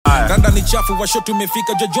Randa ni chafu washo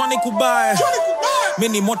tumefika jojwani kubaya.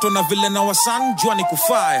 Mini moto na vile na wasan juani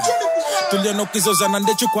kufaya. Tuliona ukizoza na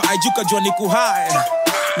ndechu kwa ajuka juani kuhaya.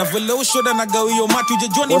 What's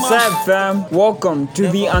up, fam? Welcome to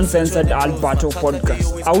the Uncensored Alberto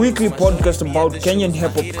podcast, a weekly podcast about Kenyan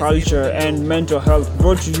hip-hop culture and mental health,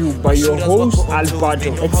 brought to you by your host,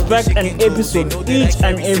 Alberto. Expect an episode each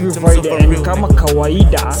and every Friday, and kama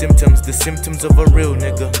kawaida, the symptoms of a real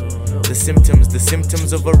nigga. The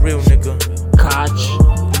symptoms of a real nigga. Catch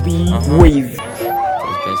the wave.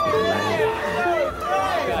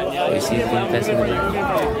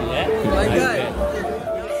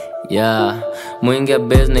 Yeah, mwingia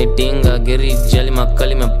base na itinga, geri jali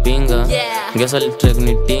makali mapinga. Ngesa li track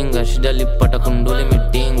ni tinga, shida lipata kunduli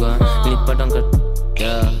mitinga. Nilipata nka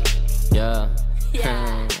yeah.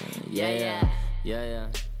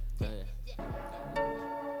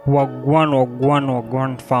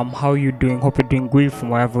 Wagwan fam, how you doing? Hope you're doing good from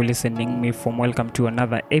wherever you're listening me from. Welcome to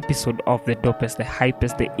another episode of the dopest, the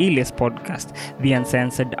hypest, the illest podcast, the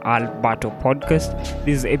Uncensored Alberto podcast.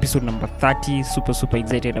 This is episode number 30. Super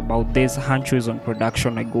excited about this. Hancho is on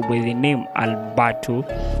production. I go by the name Alberto,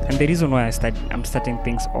 and the reason why I'm starting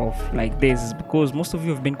things off like this is because most of you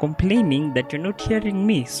have been complaining that you're not hearing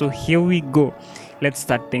me. So here we go. Let's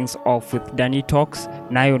start things off with Danny Talks,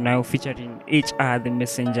 Nayo featuring HR the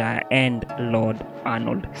Messenger and Lord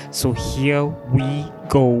Arnold. So here we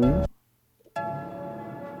go.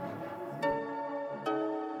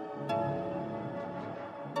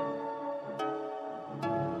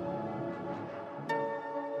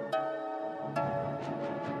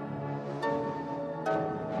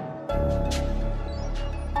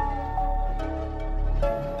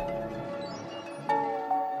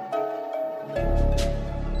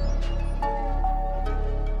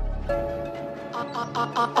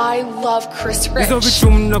 I love Chris Rich. Hizo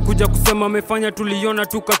vitu mnakuja kusema amefanya tuliona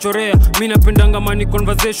tukachorea. Mimi napendanga money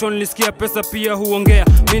conversation, nisikia pesa pia huongea.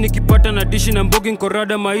 Mimi nikipata na dishi na mbogi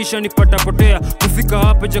nkorada maisha nipata potea. Kufika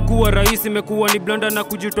hapa jakuwa rahisi imekuwa ni blanda na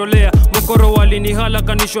kujitolea. Mokoro walinihala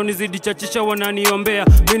kanisho nizidi chachisha wananiombea.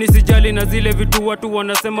 Mimi sijali na zile vitu watu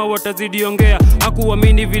wanasema watazidi ongea.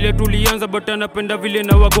 Hakuamini vile tulianza but anapenda vile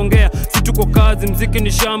na wagongea. Si tuko kazi mziki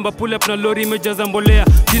ni shamba, pull up na lori imejaza mbolea.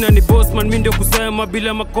 Jina ni bossman mimi ndio kusema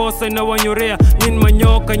bila makosa inawanyorea. Nyin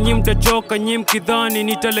manyoka nyim mtachoka nyim kidhani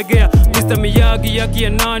nitalegea. Mr. Miyagi yaki ya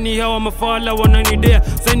nani hawa mafala wananidea.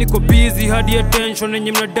 Sasa niko busy hadi attention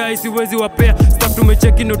nyim mnadai siwezi wapea. Staff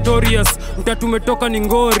tumecheki notorious mtatumetoka ni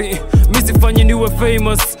ngori. Mimi sifanyi niwe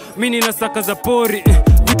famous mimi ninasaka za pori.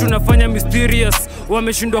 Vitu nafanya mysterious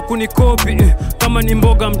wameshindwa kunikopi. Kama ni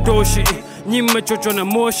mboga mtoshi nyim mmechochwa na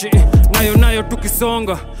moshi. Nayo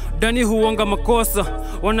tukisonga Dani huonga makosa,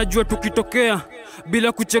 wanajua tukitokea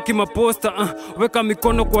bila kucheki maposta. Weka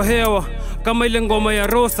mikono kwa hewa kama ile ngoma ya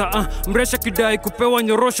Rosa. Mresha kidai kupewa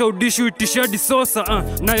nyorosha udishi uitishadi sosa.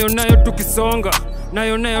 Nayo tukisonga,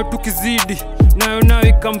 nayo tukizidi. Nayo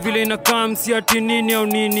ikam vile inakam si ati nini au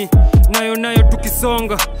nini. Nayo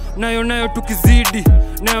tukisonga, nayo tukizidi.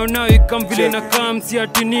 Nayo ikam vile inakam si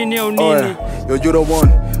ati nini au nini. Yo, you don't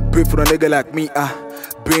want beef for a nigga like me,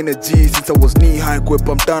 Been a G since I was knee high,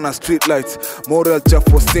 kwepa mtana street lights. Moral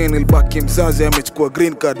chafu wa sin, ilbaki mzazi amechukua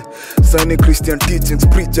green card. Signing Christian teachings,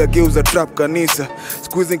 preacher geuza trap kanisa.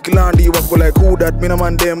 Squeezing kilandi wako like who that, mina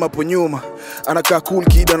mandema po nyuma. Anaka cool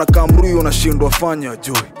kid, anaka mruyo unashindwa fanya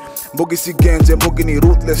joy. Mbogi si genje, mbogi ni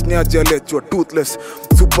ruthless, niaje aletwa toothless.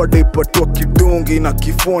 Super duper toa kidungi na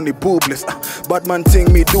kifoni boobless. Bad man thing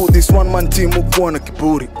me do this, one man team ukuwa na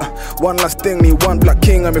kiburi. One last thing ni one black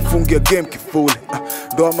king amefungia game kifuli.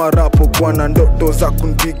 Ndo marapo kwa na ndoto za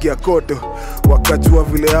kunipigia koto. Wakajua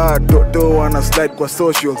vile dodo wana slide kwa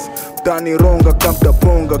socials. Tani ronga kamta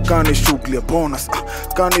ponga kani shughuli ya bonus.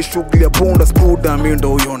 Kani shughuli ya bonus buda mimi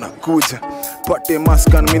ndo uyona kuja. Pate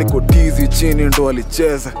maskan mimi niko dizzy chini ndo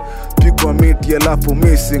alicheza. Pigwa miti alafu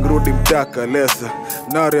missing rudi mtaka lesa.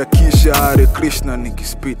 Nari ya kisha Hare Krishna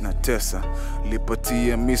nikispit na tesa.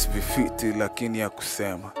 Lipatia miss vifiti lakini ya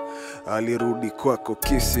kusema. Alirudi kwako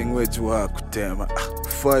kissing wejua hakutema.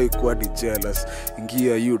 Fai kwa di jealous.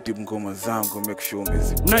 Ingia YouTube ngoma zangu make sure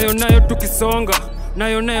umezi. Nayo tukisonga,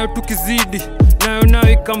 nayo tukizidi.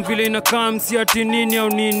 Nayo ikam vile inakam si ati nini au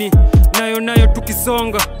nini. Nayo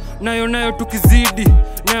tukisonga, nayo tukizidi.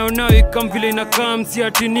 Nayo ikam vile inakam si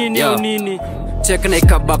ati nini au nini. Check na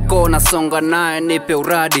ikabako na songa nayo nipe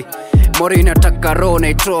uradi. Mori inataka roho na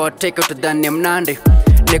itroa take out ndani ya mnandi.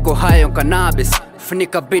 Niko high on cannabis,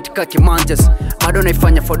 funika beat ka kimanches. Bado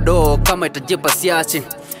naifanya fodo kama itajipa siachi.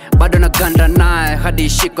 Bado na ganda naye hadi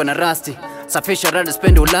ishiko na rasti. Safisha rada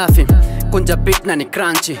spend ulafi. Kunja beat na ni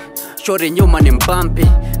crunchy. shori nyuma ni mbampi,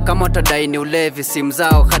 kama watadai ni ulevi simu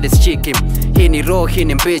zao hadi schiki. Hii ni raw, hii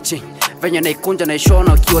ni mbichi, venye naikunja na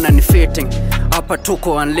ishona ukiona ni fitting. Hapa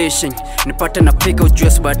tuko unleashing, nipate na pika ujue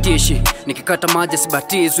sibatishi, nikikata maji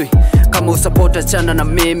sibatizwi. Kama usapota chana na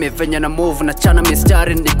mimi, venye na move na chana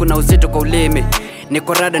mistari, niko na uzito kwa ulimi.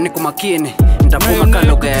 Niko rada niko makini, nitafuma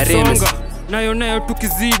kaloga ya rimes. Nayo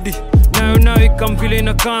tukizidi, nayo ikamvile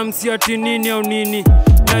inakaa msiati nini au nini.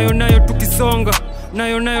 Nayo tukisonga,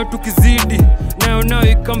 nayo tukizidi,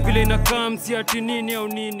 nayo ikamvile inakaa msiati nini au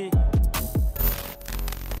nini.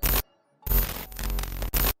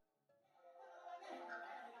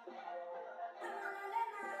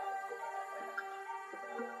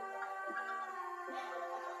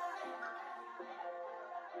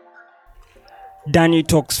 Danny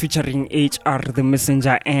Talks featuring HR The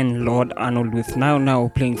Messenger and Lord Arnold with Now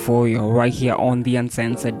playing for you right here on the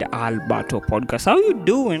Uncensored Alberto podcast. How you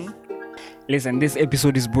doing? Listen, this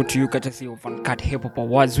episode is brought to you courtesy of Uncut Hip Hop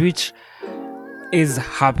Awards, which is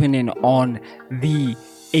happening on the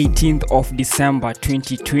 18th of December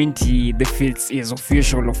 2020. The fits is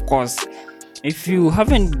official, of course. If you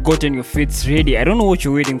haven't gotten your fits ready, I don't know what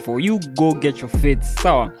you're waiting for. You go get your fits.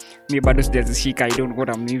 Sawa, mi bado sijazishika. I don't know what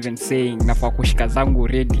I'm even saying. Nafaa kushika zangu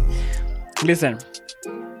ready. Listen,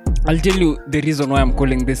 I'll tell you the reason why I'm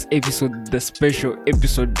calling this episode the special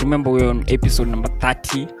episode. Remember, we're on episode number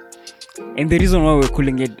 30. And the reason why we're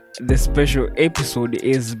calling it the special episode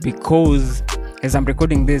is because as I'm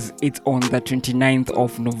recording this, it's on the 29th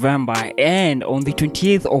of November. And on the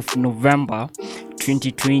 28th of November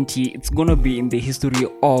 2020, it's gonna be in the history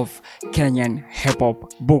of Kenyan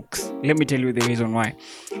hip-hop books. Let me tell you the reason why.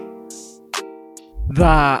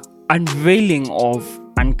 The unveiling of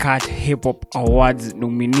Uncut Hip-Hop Awards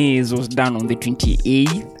nominees was done on the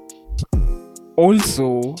 28th.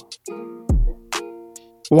 Also,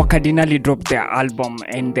 Wakadinali dropped their album,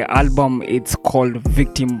 and the album, it's called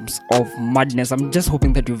Victims of Madness. I'm just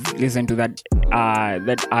hoping that you've listened to that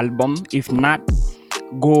album. If not,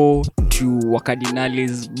 go to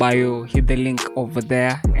Wakadinali's bio, hit the link over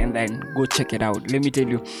there, and then go check it out. Let me tell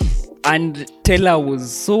you, and Taylor was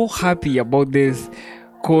so happy about this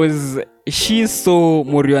because she saw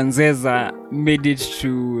Morianzeza made it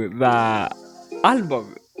to the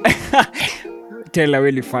album. Taylor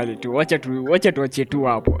really funny too. Watch it too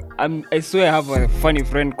hapo. I swear I have a funny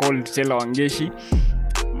friend called Taylor Wangeshi.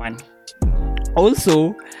 Man.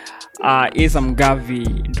 Also, Asam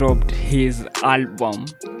Gavi dropped his album,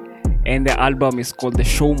 and the album is called The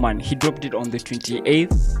Showman. He dropped it on the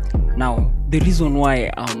 28th. Now, the reason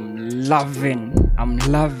why I'm loving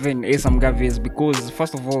Asam Gavi is because,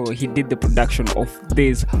 first of all, he did the production of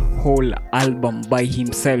this whole album by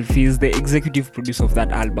himself. He is the executive producer of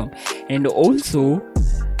that album, and also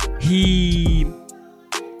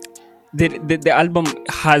the album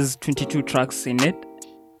has 22 tracks in it,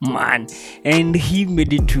 man, and he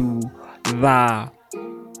made it to the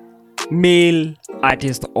Male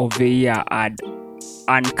Artist of the Year at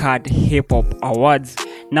Uncut Hip Hop Awards.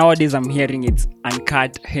 Nowadays I'm hearing it's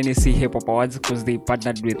Uncut Hennessy Hip Hop Awards because they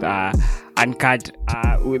partnered with Uncut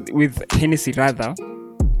with Hennessy rather.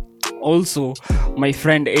 Also, my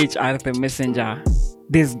friend HR The Messenger,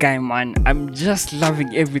 this guy, man, I'm just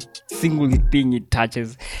loving every single thing he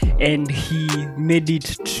touches, and he made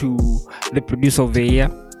it to the Producer of the Year,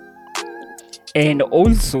 and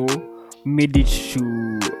also made it to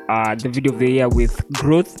the Video of the Year with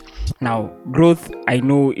Growth. Now, Growth, I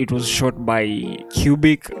know it was shot by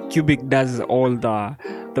Cubic does all the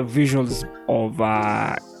visuals of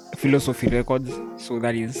Philosophy Records, so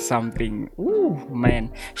that is something. Ooh,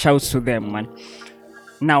 man, shouts to them, man.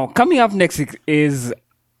 Now, coming up next is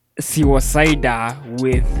Siwasaida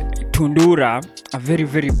with Tundura, a very,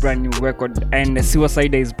 very brand new record. And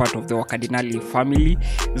Siwasaida is part of the Wakadinali family,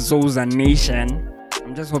 Zoza Nation.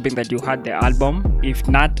 I'm just hoping that you heard the album. If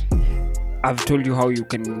not, I've told you how you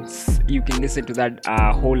can listen to that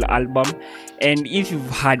whole album. And if you've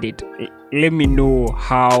heard it, let me know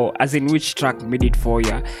how, as in which track made it for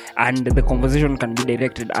you. And the conversation can be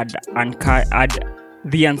directed at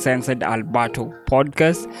the Uncensored Alberto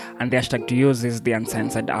podcast, and the hashtag to use is the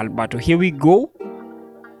Uncensored Alberto. Here we go.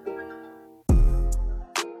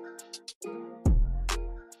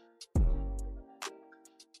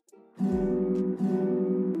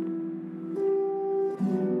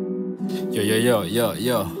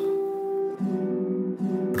 Yo.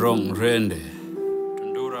 Wrong rende.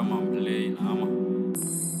 Tundura mamplay ama.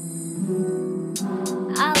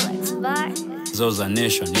 Alex Bar. Zoza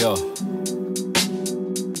Nation, yo.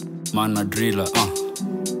 Mana driller,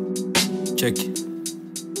 Check it.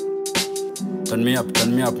 Turn me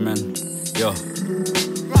up, man. Yo.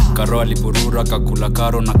 Karo aliburura kakula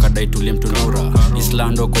karo na kadai tulimtunura.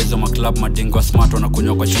 Islando kwa hizo maklub madingo smart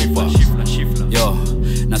wanakunywa kwa shifa. Yo,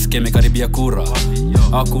 nasikia imekaribia kura.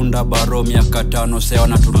 Akunda baro miaka 5 sasa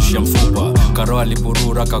wanaturushia mfupa. Karo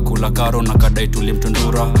aliburura kakula karo na kadai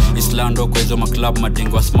tulimtunura. Islando kwa hizo maklub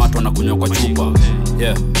madingo smart wanakunywa kwa chupa.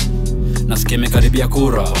 Yeah. Nasikia imekaribia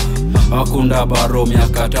kura. Akunda baro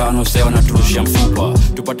miaka 5 sasa wanaturushia mfupa.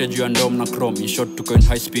 Tupate juu ya ndom na chrome in short tuko in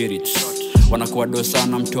high spirits. Wanakuwa do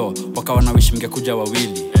sana mto waka wanawish mngekuja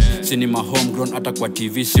wawili. Cinema homegrown hata kwa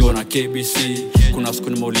TV sio na KBC. Kuna siku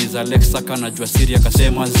nimeuliza Alexa kana jua siri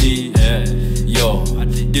akasema zi. Yo,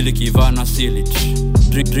 dili kivana silit.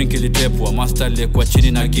 Drink ilitepwa master aliyekuwa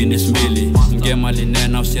chini na Guinness mbili. Mgema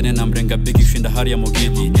linena usiane na mrenga bigi kushinda hari ya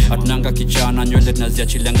Mogiki. Atunanga kichana nywele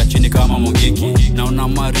tunaziachilianga chini kama Mogiki. Naona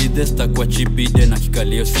maridhesta kwa chibide na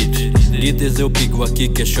kikalio seat. Lidheze upigwa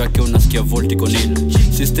kike shwake unasikia voltico nil.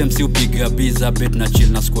 System si upiga biza bed na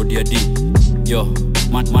chill na squad ya D. Yo,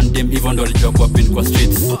 man dem hivyo ndo alijua kwa pin kwa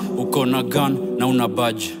streets. Uko na gun na una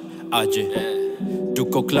badge aje.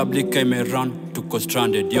 Tuko club lika imerun, tuko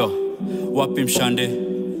stranded. Yo, wapi mshande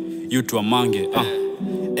yutu wa mange.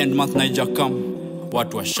 End month naija come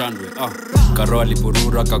watu washandwe. Karo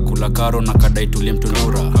aliburura kakula karo na kadai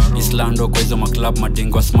tulimtunura. Islando kwa hizo maklub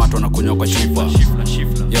madingo smart wanakunywa kwa shifa.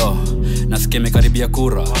 Yo, nasikia imekaribia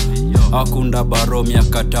kura. Akunda baro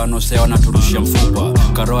miaka 5 sasa wanaturushia mfupa.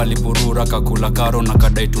 Karo aliburura kakula karo na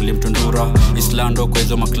kadai tulimtunura. Islando kwa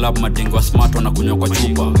hizo maklub madingo smart wanakunywa kwa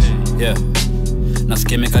chupa. Yeah.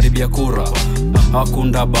 Nasikia imekaribia kura.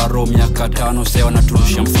 Akunda baro miaka 5 sasa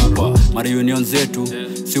wanaturushia mfupa. Reunion zetu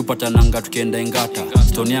si upatananga tukienda Ingata.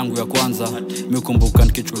 Stone yangu ya kwanza mikumbuka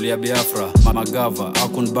nikichulia Biafra. Mama Gava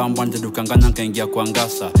akunbamba nje dukanganya nikaingia kwa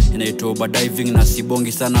Ngasa. Inaitwa uba diving na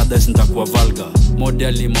sibongi sana others nitakuwa vulgar. Model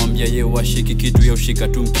alimwambia yeye washiki kitu ya ushika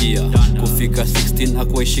tu mkia. Kufika 16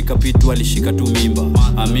 hakuwa ishika pitu alishika tu mimba.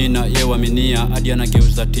 Amina yeye aminia hadi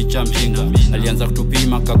anageuza teacher mjinga. Alianza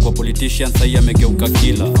kutupima kwa politician sasa amegeuka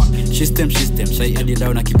kila. System sasa hadi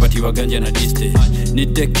leo na kipatiwa ganja na diste.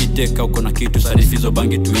 Nitekiteka uko na kitu sarifizo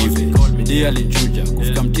bangi tu hivi. Mdia alichuja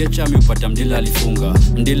kufika mtia chami upata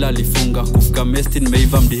mdila alifunga kufika mestin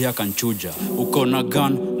meiva mdia akanchuja. Uko na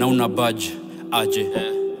gun na una badge aje.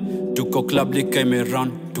 Tuko club lika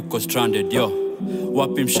imerun, tuko stranded. Yo,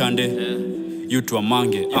 wapi mshande yutu wa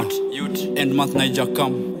mange. End month naija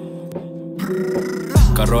come.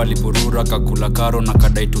 Karo aliburura kakula karo na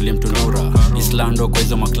kadai tulimtunura. Islando kwa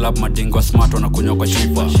hizo maklub madingo smart wanakunywa kwa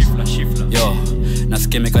shifa. Yo,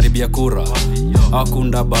 nasikia imekaribia kura.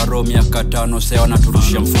 Akunda baro miaka 5 sasa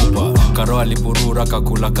wanaturushia mfupa. Karo aliburura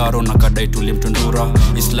kakula karo na kadai tulimtunura.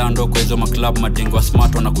 Islando kwa hizo maklub madingo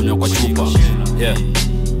smart wanakunywa kwa chupa. Yeah.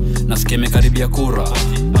 Nasikia imekaribia kura.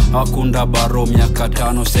 Akunda baro miaka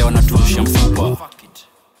 5 sasa wanaturushia mfupa.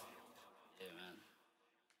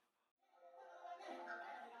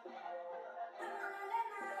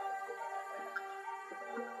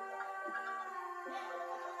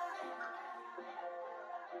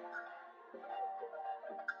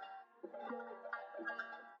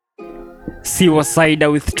 Siwa Saida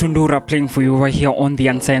with Tundura playing for you right here on the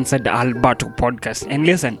Uncensored Alberto podcast. And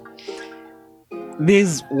listen,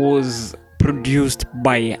 this was produced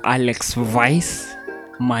by Alex Vice.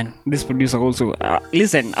 Man, this producer also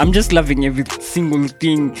listen, I'm just loving every single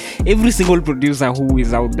thing, every single producer who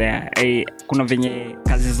is out there. Kuna venye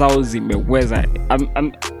kazi zao zimeweza.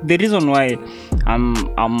 The reason why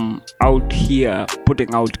I'm out here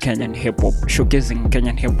putting out Kenyan hip hop, showcasing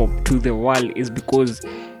Kenyan hip hop to the world is because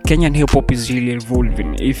Kenyan hip hop is really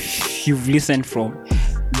evolving. If you've listened from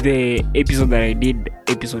the episode that I did,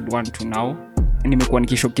 episode 1 to now, nimekuwa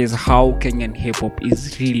nikishowcase how Kenyan hip hop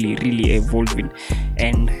is really evolving,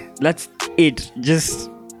 and that's it. Just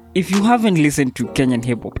if you haven't listened to Kenyan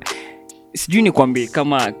hip hop, sijui nikwambie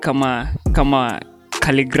kama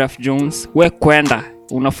Calligraph Jones, we kwenda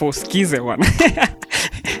unafosikize bwana.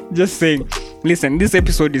 Just saying. Listen, this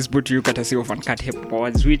episode is brought to you courtesy of Uncut Hip Hop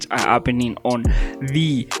Awards, which are happening on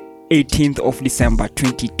the 18th of December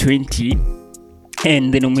 2020,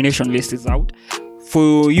 and the nomination list is out.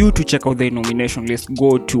 For you to check out the nomination list,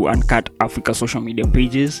 go to Uncut Africa social media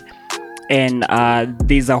pages, and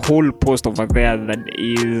there's a whole post over there that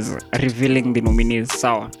is revealing the nominees.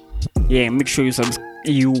 So yeah, make sure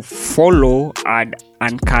you follow at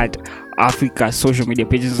Uncut Africa social media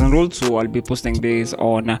pages, and also I'll be posting this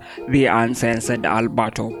on the Uncensored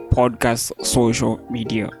Alberto podcast social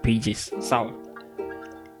media pages. So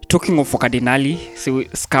talking of Cardinali, so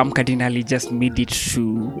Scam Cardinali just made it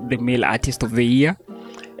to the male artist of the year,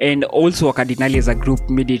 and also Cardinali as a group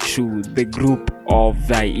made it to the group of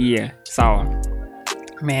the year. So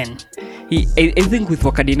man, I think with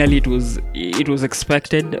Wakadinali it was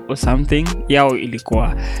expected or something. Yao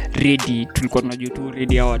ilikuwa ready, tulikuwa tunajua tu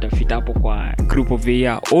ready hao watafita hapo kwa group of the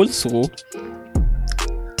year. Also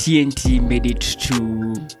TNT made it to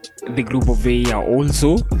the group of the year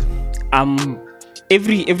also.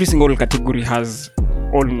 Every single category has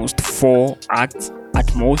almost 4 acts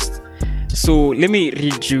at most. So let me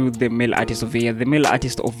read you the male artist of the year. The male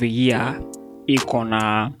artist of the year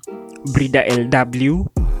ikona Brida LW,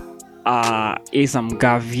 Asam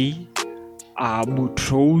Gavi,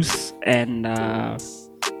 Boutros and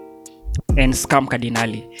Scam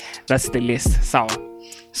Cardinali. That's the list.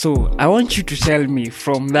 So I want you to tell me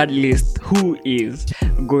from that list who is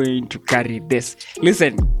going to carry this.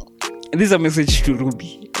 Listen, this is a message to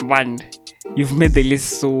Ruby. Man, you've made the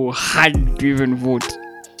list so hard to even vote.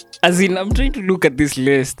 As in, I'm trying to look at this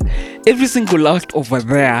list. Every single act over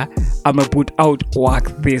there, I'ma put out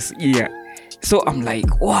work this year. So I'm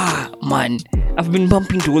like, wow, man. I've been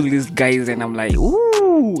bumping to all these guys and I'm like,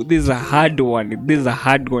 ooh, this is a hard one.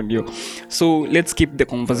 Yo. So let's keep the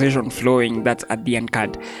conversation flowing. That's at the end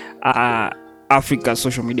card. Africa's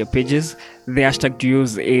social media pages. The hashtag to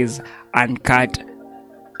use is Uncut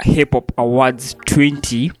Hip Hop Awards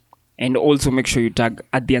 20. And also make sure you tag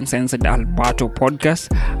at the Uncensored Alberto Podcast.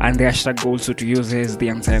 And the hashtag also to use is the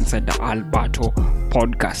Uncensored Alberto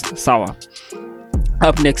Podcast. Sawa.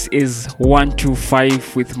 Up next is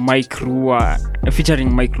 125 with Mike Rua,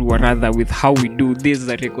 featuring Mike Rua rather, with How We Do. This is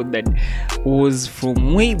a record that was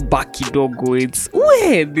from way back kidogo.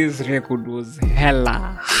 This record was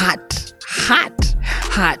hella hot.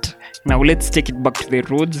 Now let's take it back to the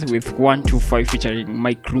roads with 125 featuring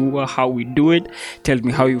Mike Rua, How We Do It. Tell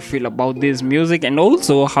me how you feel about this music and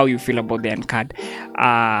also how you feel about the Uncut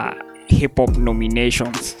hip hop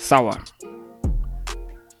nominations. Sawa.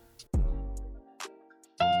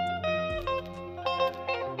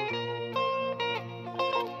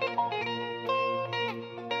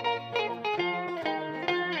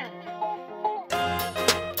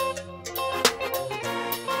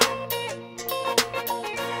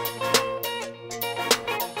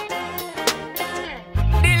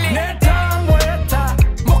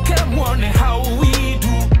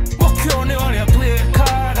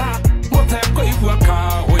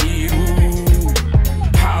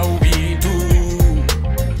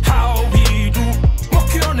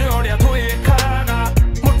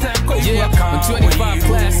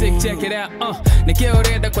 Check it out,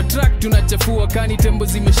 nikioreda kwa track tunachafua kani tembo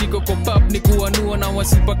zimeshika kwa pub, ni kuanua na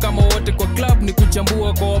wasipa kama wote kwa club, ni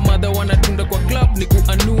kuchambua kwa wamadha wanatunda kwa club, ni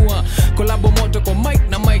kuanua kolabo moto kwa mic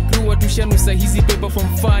na mic Rua, tushanusa hizi paper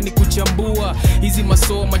from far, ni kuchambua hizi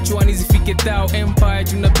masoa machwani zifike thao empire,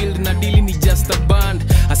 tuna build na deal ni just a band.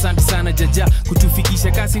 Asante sana jaja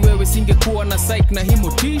kutufikisha kasi, wewe singekuwa na psych na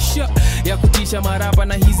himotisha ya kutisha marapa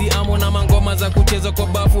na hizi amo na mangoma za kucheza kwa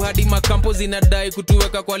bafu, hadi makampo zinadai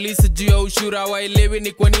kutuweka kwa list juu ya ushura. Waelewi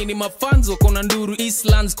ni kwa nini mafanzo kona nduru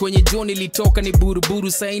Eastlands kwenye Johnny litoka ni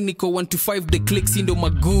buruburu, saini niko 125 the clicks indo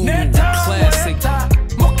maguru classic.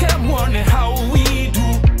 Moke muone how we do,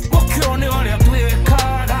 moke one ole atwe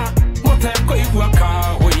kara, mote ko igwa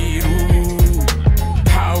ka oiru.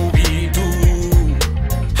 How we do,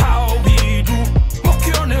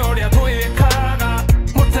 moke one ole atwe kara,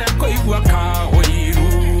 mote ko igwa ka oiru.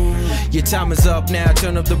 Your time is up now,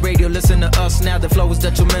 turn up the radio, listen to us now. The flow is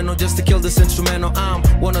detrimental just to kill this instrumental. I'm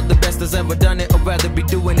one of the best that's ever done it, I'd rather be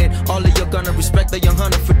doing it. All of you gonna respect the young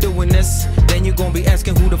hunter for doing this. Then you gonna be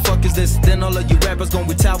asking who the fuck is this. Then all of you rappers gonna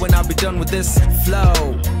retire when I be done with this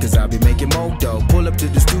flow, cause I be making more dough. Pull up to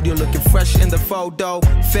the studio looking fresh in the photo.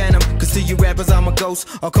 Phantom, cause to you rappers I'm a ghost.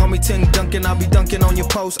 Or call me Ting Duncan, I'll be dunking on your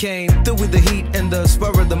post. Came through with the heat and the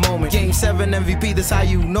spur of the moment. Game 7 MVP, that's how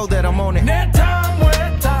you know that I'm on it.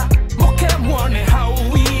 Moke muone how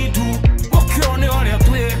we do, moke one ole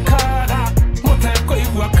atwe kara, mote ko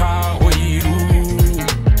igwa ka oiru.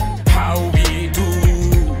 How we do,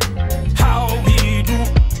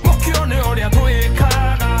 moke one ole atwe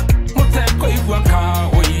kara, mote ko igwa ka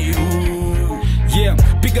oiru. Yeah,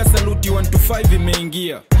 piga saluti 125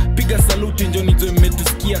 imeingia. Piga saluti njoni zo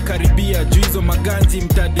mmetusikia karibia. Juu hizo maganzi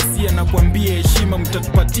mtadisia na kuambia heshima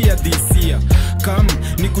mtatupatia dhisia.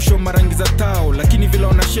 Ni kushoma rangi za tao, lakini vila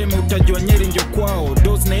wanasheme utajua Nyeri njo kwao.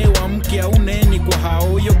 Doze na ewa mke hauna eni kwa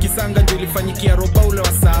hao. Yo kisanga njo ilifanyikia roba ule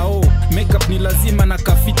wa sao. Makeup ni lazima na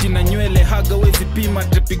kafiti na nywele. Haga wezi pima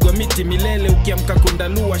trepigwa miti milele. Ukiamka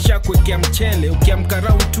kundalua shakwe kia mchele. Ukiamka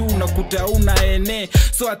rau tu unakuta una ene.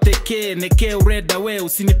 So ateke neke ureda we.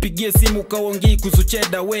 Usinipigie simu kaongi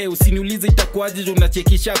kuzucheda we. Usiniulize itakuaje jo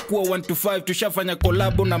unachekisha kuwa 125 tushafanya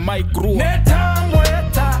kolabo na Mike Rua.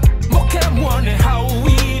 Moke muone how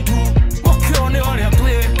we do, moke one ole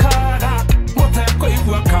atwe kara, muteko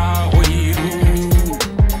igwa kawiru.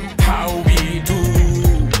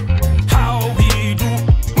 How we do,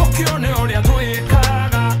 mokione oria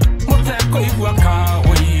twikaga, muteko igwa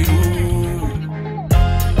kawiru.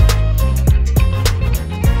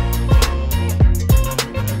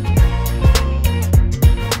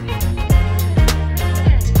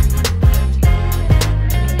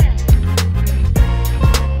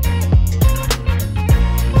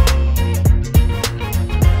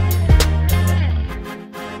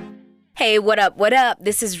 Hey, what up, what up?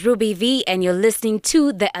 This is Ruby V, and you're listening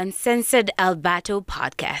to the Uncensored Albato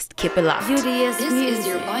podcast. Keep it locked. This is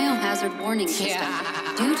your biohazard warning system.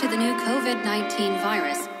 Due to the new COVID-19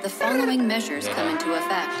 virus, the following measures come into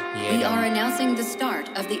effect. We are announcing the start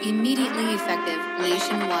of the immediately effective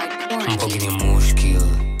nationwide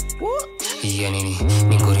quarantine.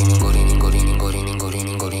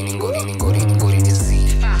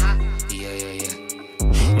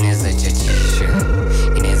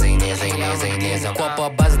 Kwa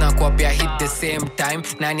buzz na kwa pia hit the same time.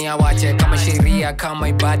 Nani awache kama sheria kama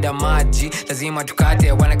ibada maji. Lazima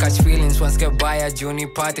tukate wanna catch feelings once get by a juni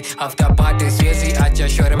party. After party siwezi acha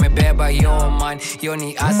shore mebeba yo man. Yo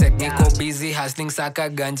ni asset niko busy hustling saka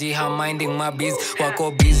ganji. I'm minding my biz.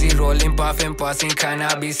 Wako busy rolling puffing passing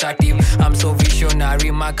cannabis active. I'm so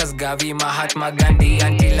visionary Marcus Garvey Mahatma Gandhi.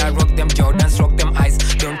 Until I rock them Jordans rock them ice.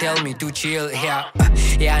 Don't tell me to chill here.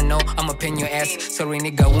 Yeah I know I'ma pin your ass. Sorry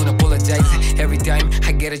nigga won't apologize. Every time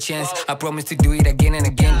I get a chance I promise to do it again and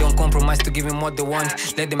again. Don't compromise to give them what they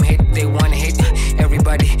want. Let them hate, they wanna hate.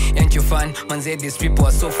 Everybody ain't you fun. Man said these people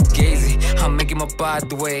are so fugazi. I'm making my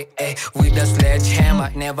pathway with a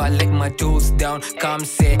sledgehammer. Never let my tools down. Come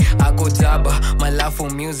say I go dabba. My love for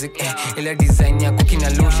music ila design ya cooking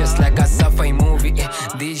alucious like a sci-fi movie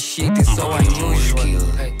This shit is so unusual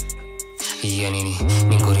Yeah nini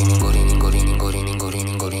ningori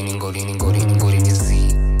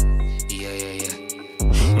nizi. Yeah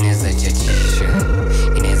Neza chachisha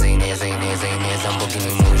Ineza mbogi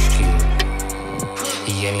ni mushki.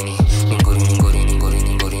 Yeah nini ningori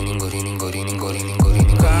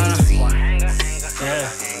nizi.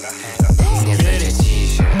 Neza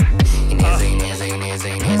chachisha Ineza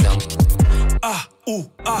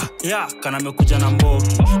yeah, kana mekuja na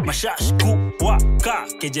mbogi mashash kuwaka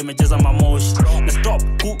keje mejeza mamoshi na stop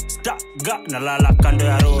kustaga na lala kando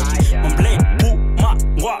ya road mamblade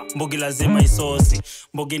mangwa mbogi lazima isosi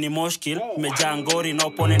mbogi ni moshkil imejaa ngori na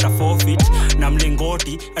opponent 4 feet na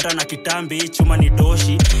mlingoti hata na kitambi chuma ni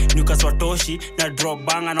doshi nukas watoshi na drop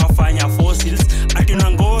banga na wafanya fossils ati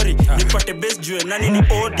na ngori nipate best jue nani ni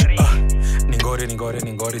odi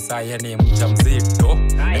Ningori saya ni mjamzito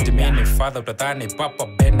Najimini father utatani Papa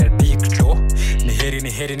Benedicto Ni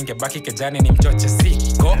heri ningebaki kejani ni mchoche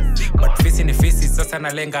siko But fisi ni fisi sasa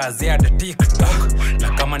nalenga aziada TikTok Na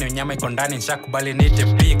kama ni unyama iko ndani nishakubali nite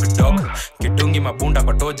big dog Kidungi mabunda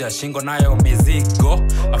kwa toja shingo nayo mizigo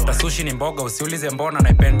After sushi ni mboga usiulize mbona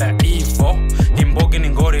naipenda ivo Himbogi ni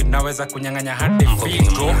ngori naweza kunyanganya hadi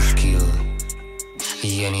figo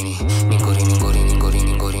Yeah nini ningori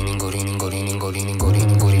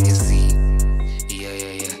nizi. Yeah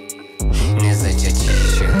Neza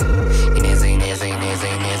chachisha Ineza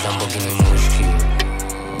mbogi ni mushki.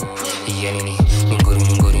 Yeah nini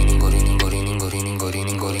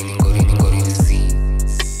ningori nizi.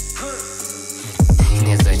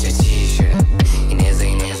 Neza chachisha Ineza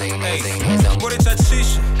What a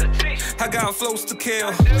chachisha. I got flows to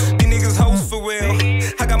kill. These niggas hoes for real.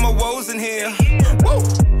 I got my woes in here. Woo!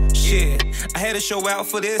 Shit, I had to show out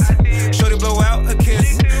for this. Shorty blow out a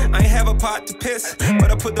kiss. I ain't have a pot to piss,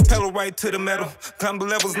 but I put the pedal right to the metal. Climb the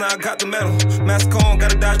levels, now I got the medal. Mask on,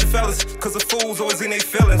 gotta dodge the fellas, cause the fools always in their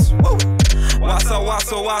feelings. Woo! Wassa.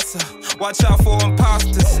 Watch out for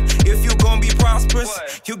imposters. If you gon' be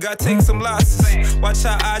prosperous, you gotta take some losses. Watch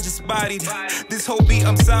how I just bodied this whole beat,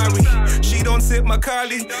 I'm sorry. She don't sip my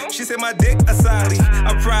Carly, she said my dick asali.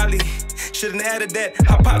 I probably shouldn't added that.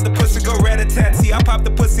 I pop the pussy, go rat-a-tat. See, I pop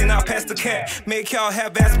the pussy and I pass the cat. Make y'all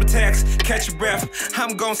have asthma attacks, catch your breath.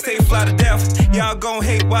 I'm gon' stay fly to death. Y'all gon'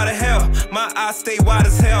 hate, why the hell? My eyes stay wide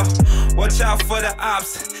as hell. Watch out for the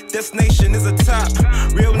ops, destination is a top.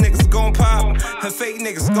 Real niggas gon' pop, and fake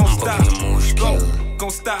niggas gon' stop.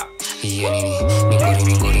 Gon' stop. Yeah,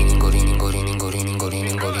 ningori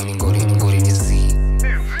nizi.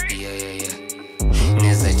 Yeah.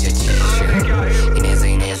 Neza chachisha Ineza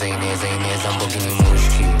mbogi ni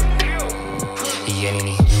mushki. Yeah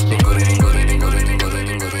nini ningori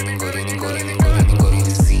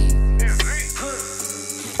nizi.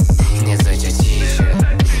 Neza chachisha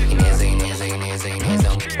Ineza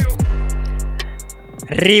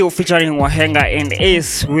Rio featuring Wahenga and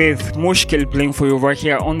Ace with Mushkil playing for you over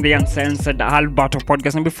here on the Uncensored Alberto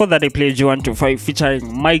podcast. And before that, I played J125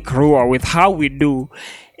 featuring Mike Rua with How We Do.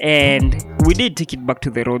 And we did take it back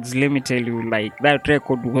to the roads. Let me tell you, like, that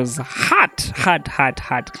record was hot.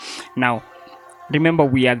 Now, remember,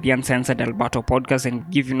 we are the Uncensored Alberto podcast and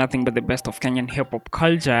give you nothing but the best of Kenyan hip-hop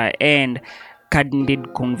culture and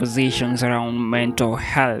candid conversations around mental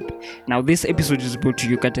health. Now, this episode is brought to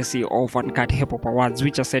you courtesy of Uncut Hip Hop Awards,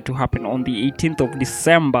 which are set to happen on the 18th of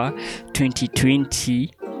December 2020.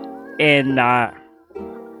 And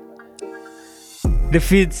the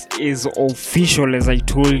feeds is official, as I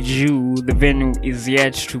told you. The venue is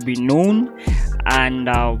yet to be known. And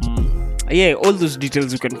all those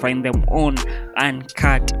details, you can find them on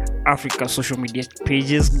Uncut Africa social media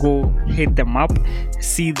pages. Go hit them up,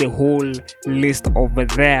 see the whole list over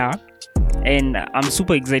there. And I'm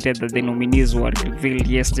super excited that the nominees were revealed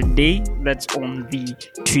yesterday. That's on the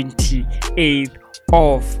 28th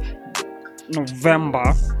of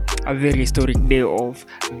November, a very historic day of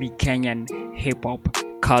the Kenyan hip-hop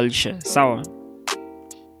culture. So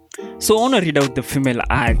I want to read out the female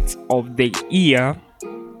acts of the year.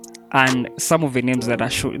 And some of the names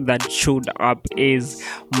that showed up is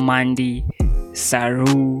Mandy,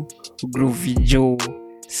 Saru, Groovy Joe,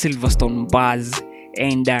 Silverstone Buzz,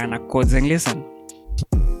 and Diana Codes. And listen,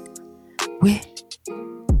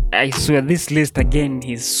 I swear this list again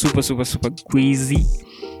is super queasy.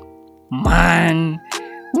 Man,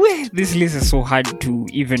 this list is so hard to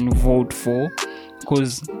even vote for,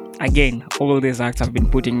 because again, all these acts have been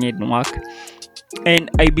putting in work. And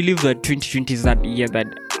I believe that 2020 is that year that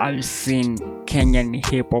I've seen Kenyan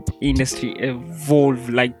hip-hop industry evolve,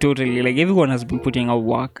 like totally. Like, everyone has been putting out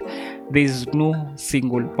work. There's no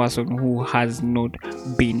single person who has not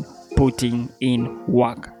been putting in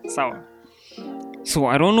work. So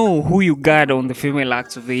I don't know who you got on the female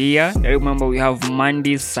acts of the year. I remember we have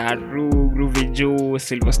Mandy, Saru, Groovy Joe,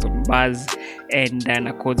 Silverstone Buzz, and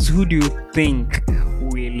Diana Codes. Who do you think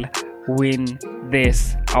will win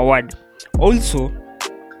this award? Also,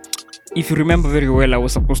 if you remember very well, I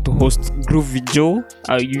was supposed to host Groovy Joe.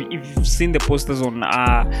 If you've seen the posters on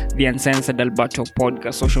the Uncensored Alberto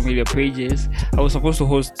podcast social media pages, I was supposed to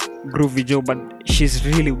host Groovy Joe, but she's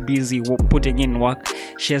really busy putting in work.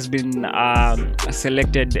 She has been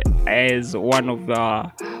selected as one of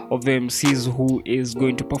the MCs who is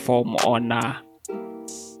going to perform on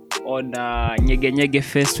Nyege Nyege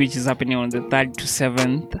Fest, which is happening on the 3rd to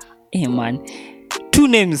 7th. Hey man, 2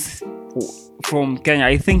 names from Kenya.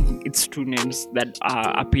 I think it's 2 names that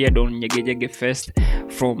appeared on Nyege Nyege Fest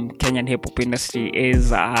from Kenyan hip hop industry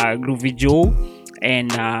is Groovy Joe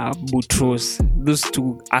and Boutros. Those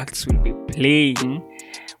 2 acts will be playing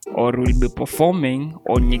or will be performing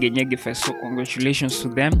on Nyege Nyege Fest. So congratulations to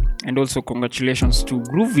them, and also congratulations to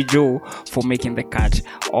Groovy Joe for making the cut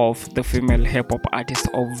of the female hip hop artist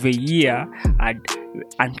of the year at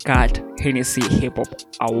Uncut Hennessy Hip Hop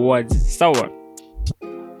Awards. So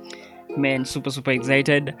man, super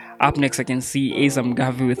excited. Up next, I can see Asam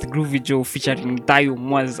Gavi with Groovy Joe featuring Tayo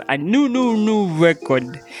Mwaz, a new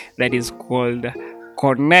record that is called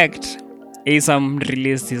Connect. Asam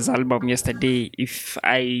released his album yesterday, If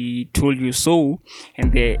I Told You So,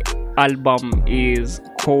 and the album is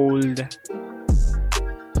called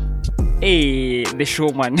The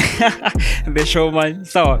Showman. The Showman.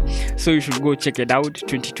 So you should go check it out.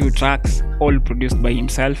 22 tracks, all produced by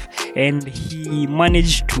himself, and he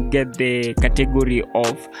managed to get the category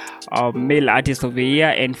of male artist of the year,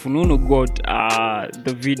 and Fununu got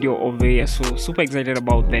the video of the year. So super excited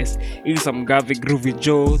about this. Asam Gavi, Groovy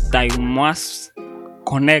Joe, Tayo Mwaz,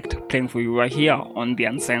 Connect playing for you right here on the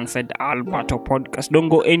Uncensored Alberto podcast. Don't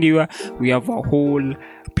go anywhere. We have a whole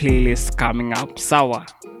playlist coming up. Sawa.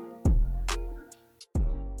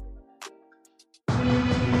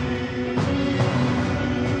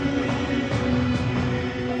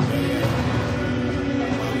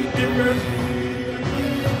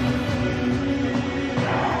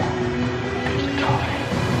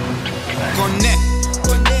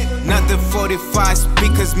 Connect, not the 45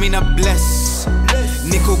 speakers mean a bless.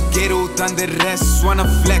 Niko ghetto than the rest, wanna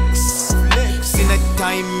flex. Sina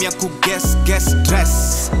time ya ku guess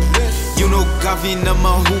dress. You know Gavi na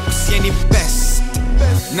my hooks, any best.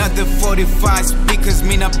 Not the 45 speakers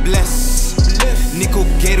mean a bless. Niko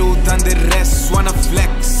ghetto than the rest, wanna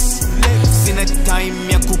flex. Sina time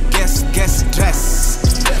ya ku guess dress.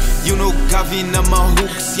 You know Gavi na my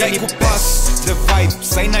hooks, any best. the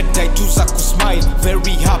vibes. Aina die tu za kusmile,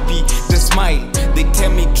 very happy, the smile. They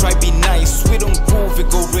tell me try be nice, we don't groove with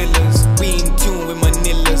gorillas. We in tune with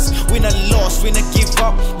Manilas. We not lost, we not give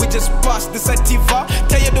up, we just passed the sativa.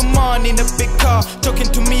 Tired of man in the big car, talking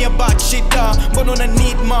to me about shit. But I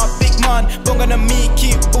need my big man, bonga na me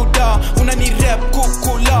keep Buddha. Una ni rap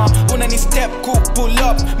kukula, una ni step pull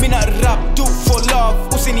up. Me not rap do for love,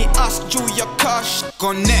 usini ask you your cash.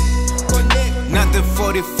 Connect, not the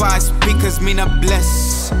 45 speakers, me not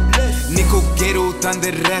bless. Nico ghetto than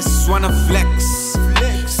the rest, wanna flex.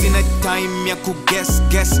 Sina time ya ku guess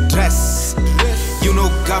dress. You know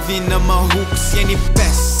Gavin na my hooks, any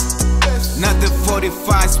best. Not the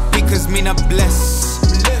 45 speakers, me not bless.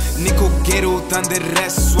 Nico ghetto than the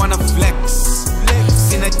rest, wanna flex.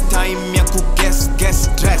 Sina time ya ku guess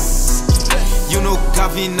dress. You know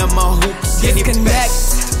Gavin na my hooks, any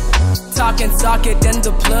best. Talking socket and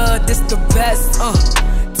the blood, this the best.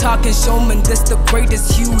 Talking showman, this the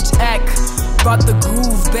greatest, huge act. Brought the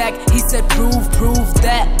groove back, he said prove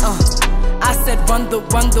that. I said run the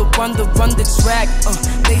track.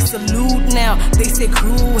 They salute now, they say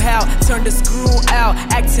crew how. Turn the screw out,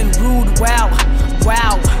 acting rude, wow.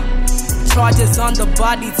 Charges on the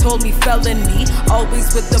body told me felony.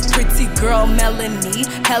 Always with the pretty girl Melanie.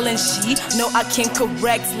 Helen she, no I can't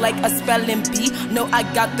correct like a spelling bee. No I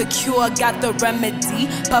got the cure, got the remedy.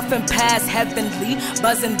 Puffin' past heavenly,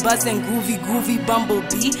 buzzing, groovy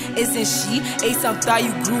bumblebee. Isn't she? Ace I'm thought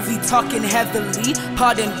you groovy, talking heavily.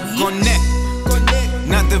 Pardon me. Connect,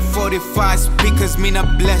 not the 45 speakers, me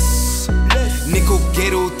not bless. Nico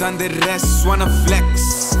ghetto than the rest, wanna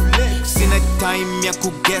flex. Sina time ya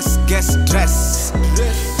ku guess dress.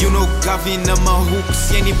 You know Gavin na my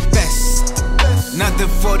hooks, any best. Not the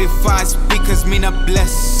 45 speakers, me not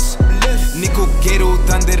bless. Nico ghetto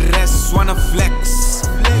than the rest, wanna flex.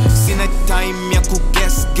 Sina time ya ku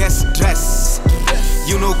guess dress.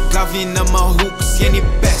 You know Gavin na my hooks, any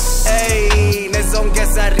best. Hey,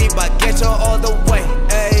 nezongeza riba, ghetto all the way.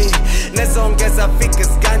 Hey, nezongeza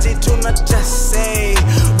figures, ganji tuna just say.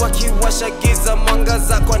 Wakiwasha giza mwanga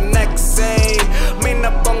za kwa next say.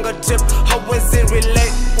 Mina bonga tip, hawezi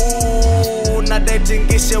relate. Ooh, na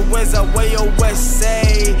datingishe weza wayo west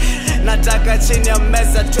say. Nataka chini ya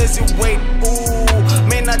meza, twezi wait. Ooh,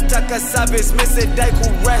 mina taka service, misi dai ku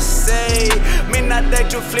rest say. Mina dai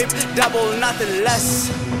to flip, double, nothing less.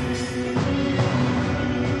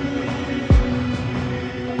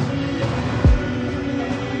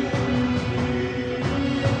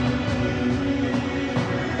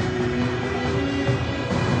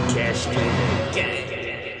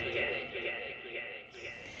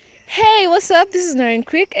 Hey, what's up? This is Naren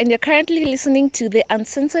Quick, and you're currently listening to the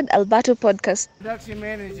Uncensored Alberto podcast. Production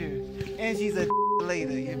manager, and she's a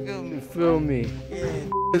later. You feel me?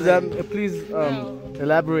 Yeah. Please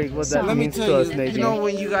elaborate what that means to us, Nadine. You know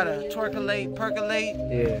when you gotta percolate?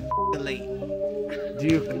 Yeah. Percolate.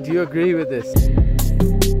 Do you agree with this?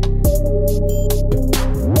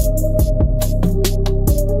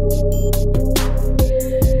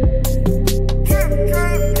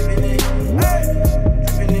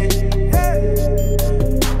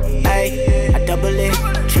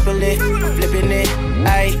 Flipping it,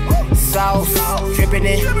 ayy, sauce, dripping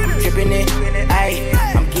it, ayy,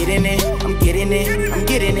 I'm getting it, I'm getting it,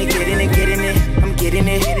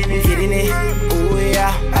 ooh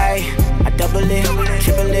yeah, ayy, I double it,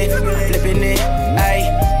 triple it, flipping it, ayy,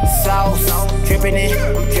 sauce, dripping it,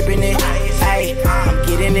 ayy, I'm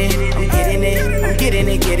getting it,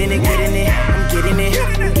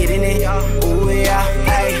 ooh yeah,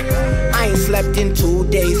 ayy. I ain't slept in 2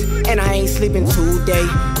 days, and I ain't sleeping today.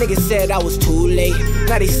 Niggas said I was too late,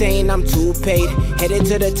 now they saying I'm too paid. Headed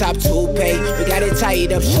to the top to pay, we got it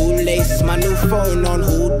tied up shoelaces. My new phone on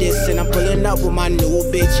who this, and I'm pulling up with my new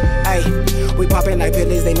bitch. Ay, we popping like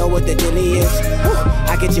pills, they know what the deal is.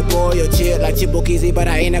 I get your boy or chill like Chibukizi, but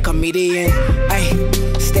I ain't a comedian. Ay,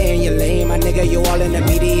 stay in your lane, my nigga, you all in the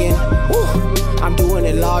median. I'm doing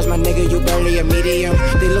it large, my nigga, you barely a medium.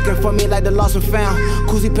 They looking for me like the lost and found.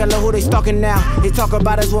 Kuzi Pella, who they stalking now? They talk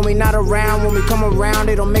about us when we not around. When we come around,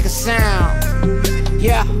 they don't make a sound.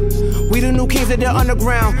 Yeah, we the new kings of the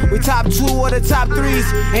underground. We top 2 or the top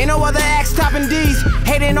 3s. Ain't no other acts topping D's.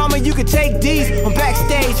 Hating on me, you can take D's. I'm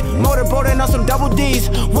backstage, motorboating on some double D's.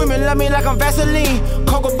 Women love me like I'm Vaseline.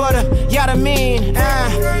 Cocoa butter, yada mean.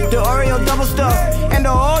 The Oreo double stuff. And the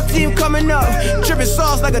whole team coming up. Tripping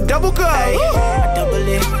sauce like a double cup. I double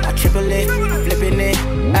it, I triple it, I'm flipping it.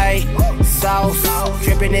 Ayy, sauce,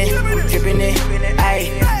 dripping it, ayy,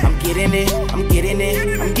 I'm getting it, ooh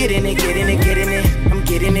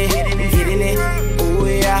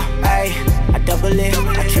yeah, ayy, I double it,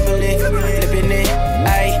 I triple it, flipping it,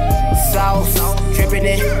 ayy, sauce, dripping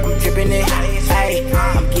it, I'm dripping it. Ayy,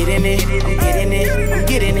 I'm getting it, I'm getting it, I'm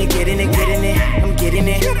getting it, getting it, getting it. I'm getting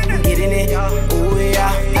it, I'm getting it. Ooh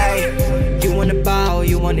yeah, ayy. You want a ball,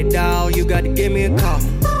 you want it all, you gotta give me a call.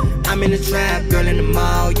 I'm in the trap, girl in the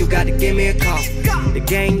mall, you gotta give me a call. The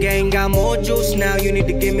gang got more juice now, you need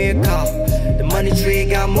to give me a call. The money tree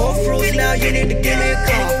got more fruits now, you need to give me a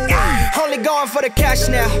call. Only going for the cash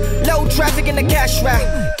now, low traffic in the cash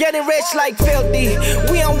route. Getting rich like filthy,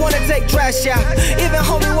 we don't wanna take trash out. Even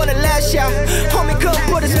homie wanna lash out, homie couldn't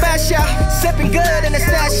put a smash out. Sipping good in the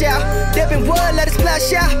stash out, dipping wood, let it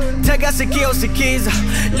splash out. Tega sikio sikiza,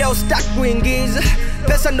 leo stack kuingiza.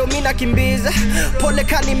 Pesa ndo mina kimbiza, pole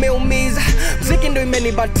kani meumiza. Mziki ndo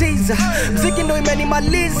imenibatiza, mziki ndo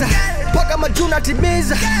imenimaliza. Paka majuna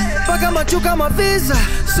timiza, paka machuka maviza.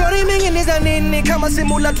 Sorry mingi niza nini, kama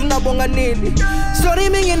simula tunabonga nini. Sorry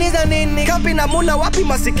mingi niza nini, kampi na mula wapi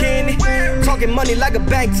masikini. Talking money like a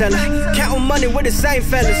bank teller, counting money with the same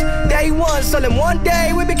fellas. Day one, so then one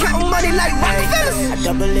day we be counting money like Rockefellers. I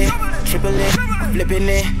double it, triple it, flipping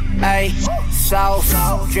it, ayy. Sauce,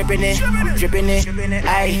 dripping it, I'm dripping it,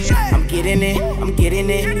 ayy. I'm getting it, I'm getting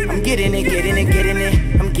it, I'm getting it, getting it, getting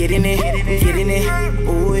it. I'm getting it, getting it,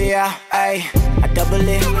 ooh yeah, ayy. I double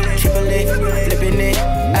it, triple it, flipping it,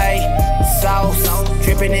 ayy. Sauce,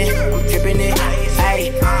 dripping it, I'm dripping it,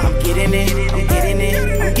 ayy. I'm getting it, I'm getting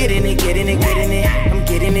it, I'm getting it, getting it, getting it. I'm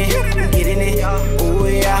getting it, I'm getting it, ooh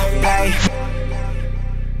yeah, ayy.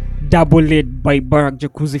 Double It by Barack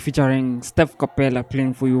Jacuzzi featuring Steph Capella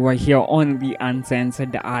playing for you right here on the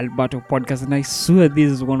Uncensored Alberto podcast. And I swear this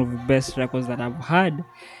is one of the best records that I've had.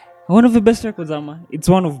 One of the best records, Ama. It's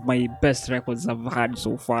one of my best records I've had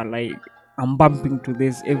so far. Like, I'm bumping to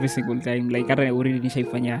this every single time. Like, I already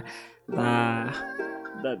nishaifanya the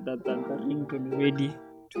ringtone ready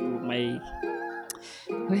to my...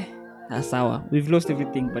 Sawa, we've lost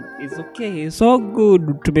everything, but it's okay. It's so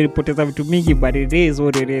good to be poteza vitu mingi, but it is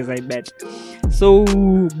what it is, I bet. So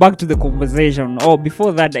back to the conversation.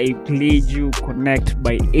 Before that, I played you Connect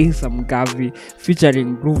by Asam Gavi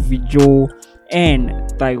featuring Groovy Joe and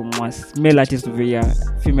Taimas, male artist of the year,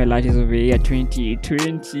 female artist of the year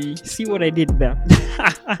 2020. See what I did there?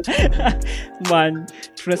 Man,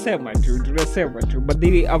 tunasema tu. But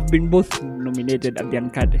they have been both nominated at the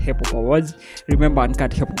Uncut Hip Hop Awards. Remember,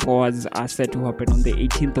 Uncut Hip Hop Awards are set to happen on the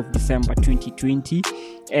 18th of December 2020.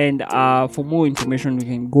 And for more information, you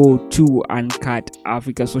can go to Uncut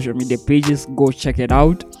Africa social media pages. Go check it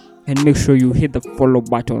out and make sure you hit the follow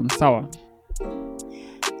button. Sawa.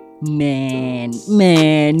 Man,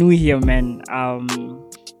 we here, man.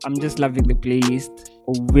 I'm just loving the playlist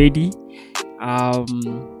already.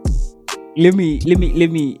 Let me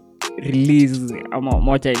release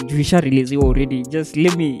Juisha release you already. Just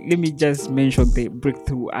let me just mention the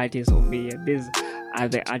breakthrough artists of the year. These are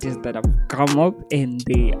the artists that have come up and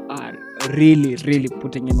they are really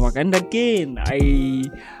putting in work. And again, I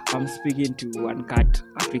am speaking to Uncut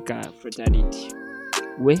Africa fraternity.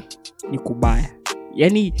 We nikubaya.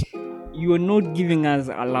 Yani, you are not giving us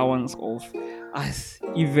allowance of us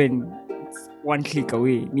even one click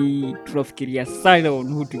away. Ni tunafikiria sana on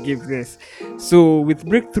who to give this. So with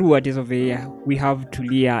breakthrough artists of the year, we have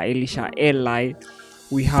Tulia Elisha Eli,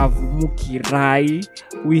 we have Muki Rai,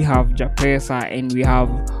 we have Japesa, and we have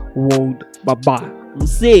World Baba.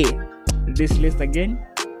 Say this list again.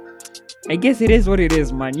 I guess it is what it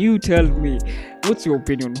is, man. You tell me, what's your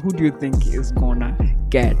opinion? Who do you think is gonna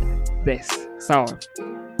get this? So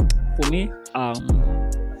for me, I'm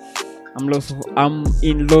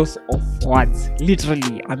in loss of words.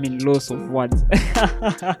 Literally, I'm in loss of words.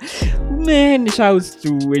 Man, shouts to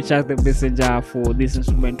HR the Messenger for this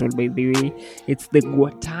instrumental, by the way. It's the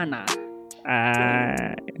Guantana.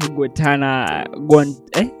 Guantana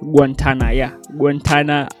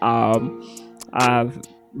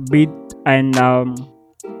beat, and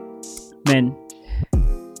man,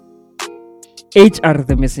 HR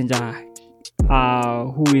the Messenger,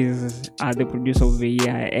 who is the producer of the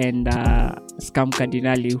year, and Scam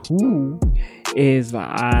Cardinali, who is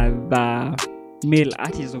the male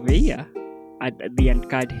artist of the year at the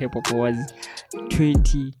Uncut Hip Hop Awards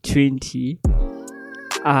 2020,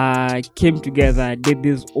 came together, did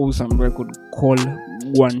this awesome record called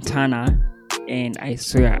Guantana, and I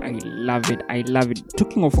swear I love it.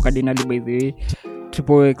 Talking of Cardinali, by the way,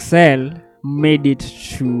 Triple XL made it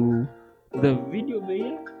to the video of the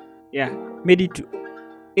year. Yeah, made it to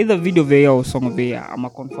either video of the year or song of the year. I'm gonna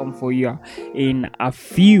confirm for you in a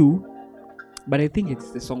few, but I think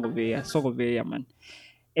it's the song of the year, man.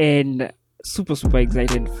 And super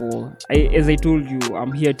excited for. As I told you,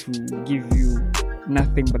 I'm here to give you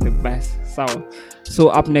nothing but the best. So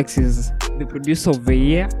up next is the producer of the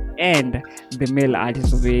year and the male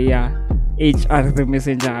artist of the year, HR the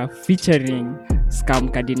Messenger, featuring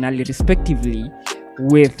Scam Cardinali respectively,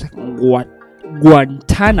 with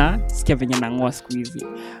Guantana, sikia venye nangoa siku hizi,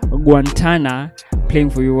 Guantana playing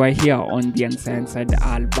for you right here on the Uncensored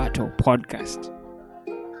Alberto podcast.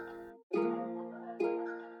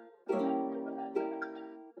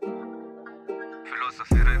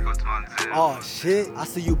 Oh shit, I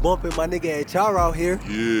see you bumping my nigga HR out here.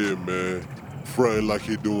 Yeah, man. Frontin' like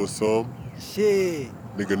he doing something. Shit.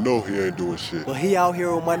 Nigga know he ain't doing shit. But he out here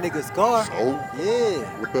on my nigga's car. So?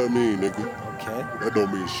 Yeah. What that mean, nigga? Okay. That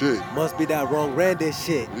don't mean shit. Must be that wrong Randy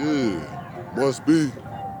shit. Yeah, must be.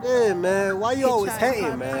 Yeah, man. Why you always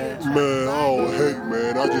hating, man? Man, I don't hate,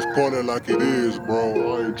 man. I just call it like it is,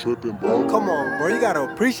 bro. I ain't tripping, bro. Come on, bro. You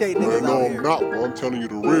gotta appreciate niggas man, out no, here. I'm not, bro. I'm telling you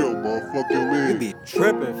the real, bro. Fuck you, man. You be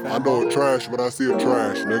tripping, fam. I know a trash, but I see a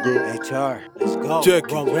trash, nigga. HR, let's go. Check.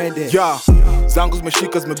 Wrong Randy. Yeah. Zangu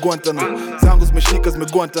zimeshika zimeguantana, zangu zimeshika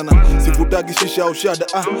zimeguantana, sivutagi shisha au shada,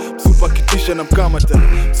 supa kitisha na mkamata,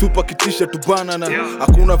 supa kitisha tubanana,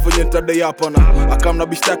 hakuna venye tada yapana, akamna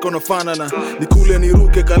bishtaka unafanana, nikule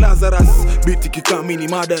niruke kalazarus, biti kikamini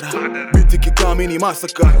madara, biti kikamini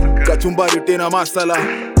masaka, kachumbari tena masala,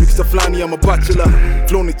 mixa flani ya mabachela,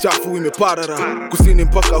 flow ni chafu imeparara, kusini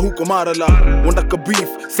mpaka huko marala, wandaka beef,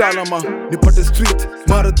 salama, nipate street,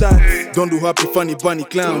 marathon, don't do happy funny bunny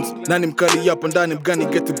clowns, nani mkali up and down, I'm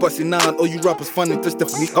gonna get to busting out. All you rappers funny, touch the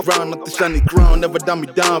funny around, not the shiny crown. Never dumb me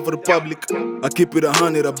down for the public. I keep it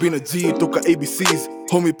 100, I've been a G, toka ABCs.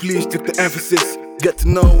 Homie, please take the emphasis. Get to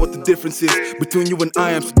know what the difference is between you and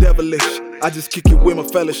I am so devilish. I just kick it with my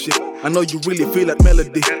fellowship. I know you really feel that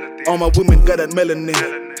melody. All my women got that melanin.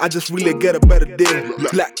 I just really get a better deal.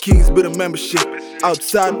 Black Keys, bit of membership.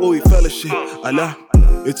 Outside, oh, we fellowship. Allah,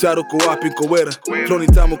 echaro ko wapi nkowera. Floni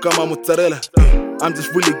tamu kama mozzarella. I'm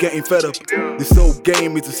just really getting fed up. This whole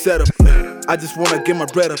game is a setup. I just wanna get my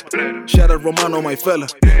bread up. Shout out Romano, my fella.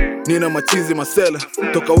 Nina machizi masela.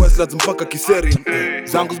 Toka Westlands mpaka Kiseri.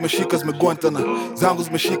 Zangu zimeshika zimeguantana. Zangu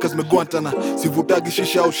zimeshika zimeguantana. Sivutagi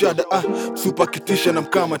shisha au shada. Supa kitisha na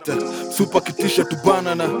mkamata. Supa kitisha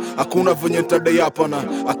tubanana. Hakuna venye tada yapana.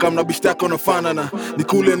 Akamna bishtaka unafanana.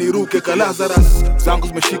 Nikule niruke kalazarus. Zangu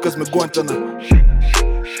zimeshika zimeguantana.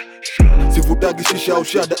 Sivutagi shisha au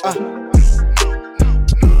shada.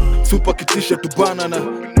 Supa kitisha tubanana,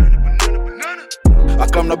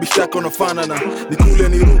 akamna bishtaka unafanana, nikule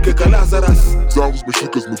niruke kalazarus. Zangu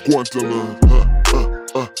zimeshika zimeguantana,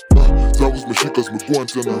 zangu zimeshika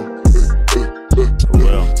zimeguantana,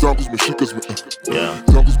 zangu zimeshika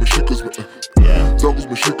zangu zimeshika zangu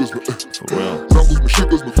zimeshika zangu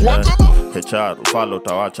zimeshika zimeguantana. HR ufalo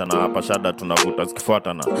utawacha na hapa shada tunavuta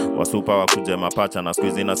zikifuatana, wasupa wakuje mapacha na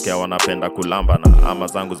squeeze nasikia wanapenda kulambana, ama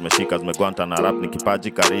zangu zimeshika zimeguanta na rap ni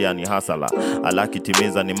kipaji karia ni hasala, alaki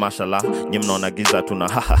timiza ni mashallah, nyi mnaona giza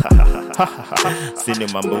tuna sini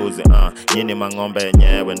mambuzi nyini mang'ombe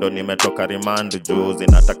yenyewe ndo nimetoka rimandu juzi,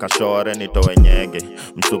 nataka shore nitowe nyege,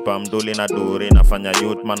 msupa mduli na duri nafanya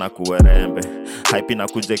yutma na kuwerembe, hype na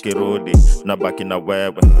kuje kirudi tunabaki na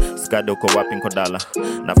wewe, skade uko wapi nkodala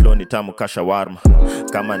na flow ni tamu kashawarma,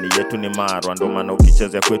 kama ni yetu ni marwa, ndo maana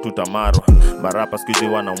ukichezea kwetu tamarwa, marapa skuizi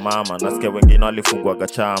wana umama, nasikia wengine walifungwa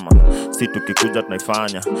gachama, si tukikuja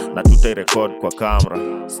tunaifanya na tutairekod kwa kamera,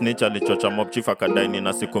 snitch alichocha mob chief akadaini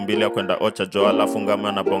na siku mbili ya kwenda ocha jo, alafu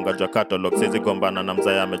ngama na bonga jo catalog, sezi gombana na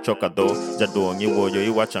mzaya amechoka dho, jaduongi woyo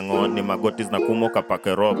iwacha ngoni, magoti zinakumoka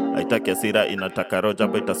pake rob, haitaki asira inataka roja,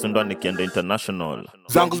 baita sundwa nikienda international.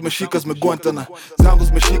 Zangu zimeshika zimeguantana, zangu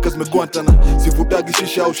zimeshika zimeguantana, sivutagi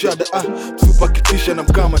shisha au shada, supa kitisha na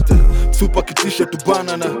mkamata, supa kitisha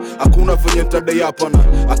tubanana, hakuna venye tada yapana,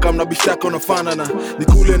 akamna bishtaka unafanana,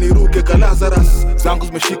 nikule niruke kalazarus. Zangu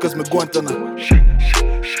zimeshika zimeguantana,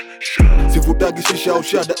 sivutagi shisha au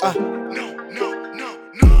shada,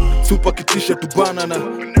 supa kitisha tubanana,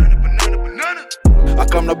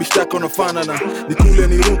 akamna bishtaka unafanana, nikule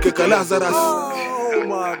niruke kalazarus. Oh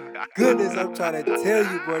my goodness, I'm trying to tell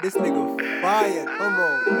you, bro, this nigga fire. Come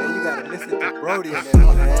on, man, you gotta listen to Brody and that,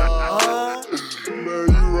 man. Man,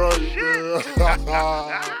 you right,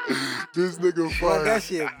 man. This nigga fire. Run that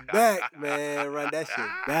shit back, man. Run that shit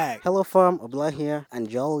back. Hello, fam. Obla here,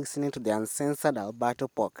 and you're listening to the Uncensored Alberto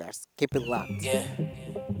podcast. Keep it locked. Yeah.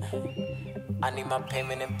 I need my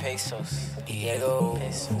payment in pesos. Diego,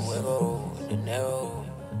 fuego, dinero.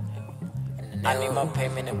 I need my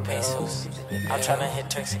payment in pesos. I'm tryna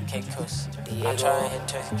hit Turks and Caicos. I'm tryna hit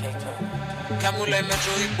Turks and Caicos.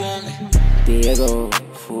 Diego,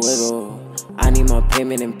 fuego. I need my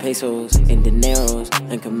payment in pesos, in dineros,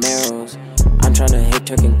 and Camaros. I'm tryna hit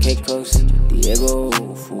Turks and Caicos. Diego,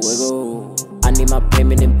 fuego. I I need my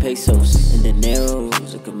payment in pesos, in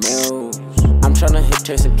dineros, and Camaros. I'm tryna hit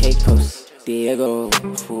Turks and Caicos, Diego,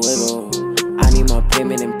 Fuego. I need my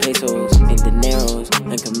payment in pesos, in dineros,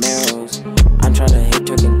 and Camaros. I'm tryna hit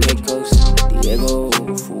Turks and Caicos, Diego,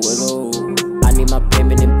 Fuego. I need my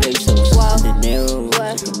payment in pesos, in dineros,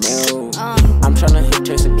 and Camaros. I'm tryna hit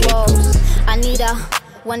Turks and Caicos. Anita,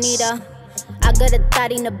 Juanita, I got a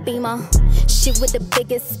thought in a Beamer. Shit with the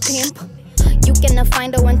biggest pimp. You cannot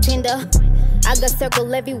find her on Tinder. I got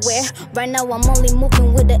circle everywhere. Right now I'm only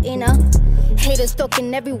moving with the inner. Haters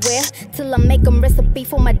talking everywhere till I make them recipe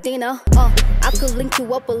for my dinner. I could link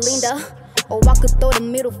you up with Linda, or I could throw the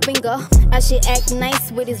middle finger. I should act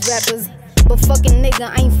nice with these rappers, but fucking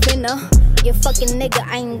nigga I ain't finna. You fucking nigga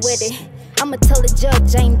I ain't with it. I'ma tell the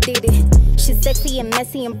judge I ain't did it. She's sexy and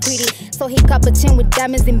messy and pretty, so he cop a chain with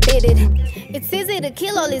diamonds embedded. It's easy to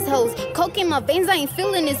kill all his hoes. Coke in my veins, I ain't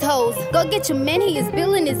feeling his hoes. Go get your man, he is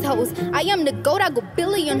billing his hoes. I am the goat, I go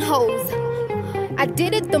billion hoes. I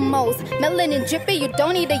did it the most. Melanin dripping, you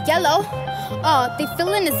don't need a yellow. They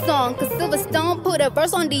feeling the song, cause Silverstone put a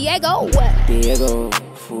verse on Diego. What? Diego,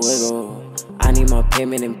 Fuego. I need my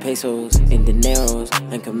payment in pesos, in dineros,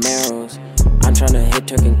 and Camaros. I'm tryna hit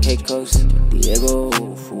Turks and Caicos, Diego,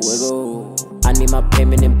 Fuego. I need my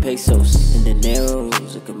payment in pesos, in dineros,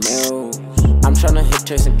 and Camaros. I'm tryna hit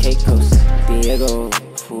Turks and Caicos, Diego,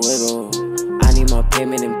 Fuego. I need my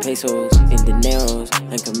payment in pesos, in dineros,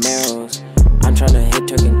 and Camaros. I'm tryna hit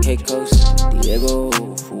Turks and Caicos, Diego,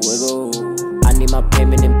 Fuego. I need my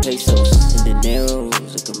payment in pesos, in dineros,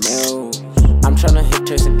 and Camaros. I'm tryna hit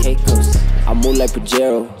Turks and Caicos. I move like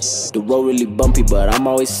Pajero. The road really bumpy, but I'm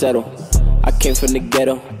always settled. I came from the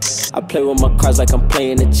ghetto. I play with my cards like I'm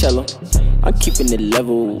playing the cello. I'm keeping it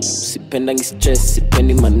level. Sipping on stress, sipping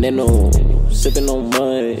in my nano. Sipping on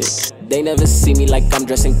mud. They never see me like I'm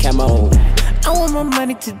dressed in camo. I want my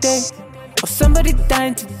money today, or somebody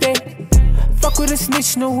dying today. Fuck with a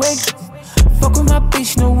snitch, no way. Fuck with my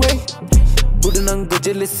bitch, no way. Budu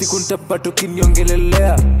nangojele siku ntapata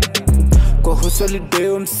kiniongelelea. Kwa huswali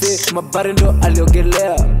deo mse, mabare ndo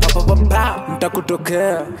aliogelea. Papapapa,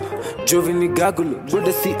 mtakutokea. Jovi ni gagulu,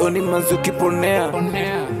 buda sioni manzo kiponea.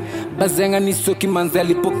 Bazenga ni soki manze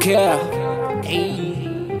alipokea.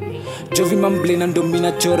 Jovi mamblena ndo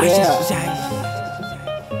mina chorea.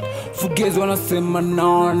 Fugezi wanasema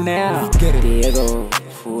naonea. Diego,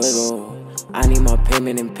 Fuego. I need my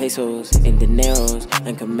payment in pesos, in dineros,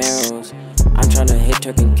 and Camaros. I'm tryna hit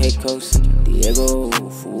Turks and Caicos, Diego,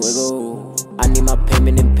 Fuego. I need my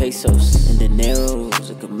payment in pesos, in dineros,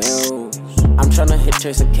 and Camaros. I'm tryna hit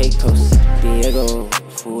Turks and Caicos, Diego,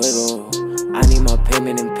 Fuego. I need my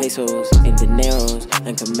payment in pesos, in dineros,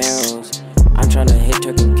 and Camaros. I'm tryna hit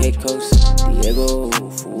Turks and Caicos, Diego,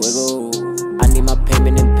 Fuego. I need my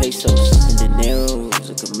payment in pesos, in dineros,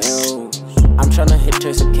 and Camaros. I'm tryna hit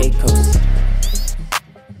Turks and Caicos.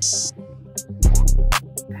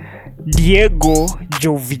 Diego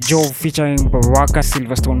Jovi Jove featuring Baraka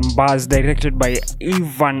Silverstone Buzz, directed by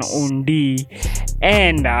Ivan Undi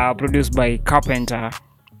and produced by Carpenter,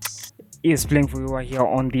 is playing for you here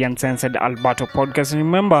on the Uncensored Alberto podcast. And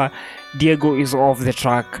remember, Diego is off the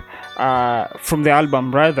track from the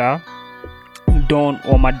album rather Don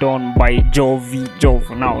or Madon by Jovi Jove.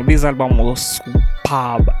 Now this album was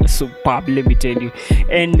superb, let me tell you.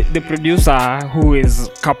 And the producer, who is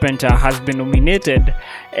Carpenter, has been nominated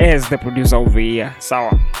as the producer of the year.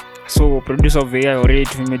 Sawa. So producer of the year already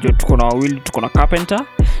tumejua tuko na wawili, tuko na Carpenter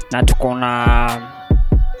na tuko na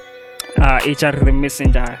HR the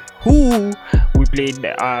Messenger, who we played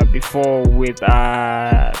before with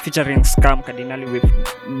featuring Scam Cardinali with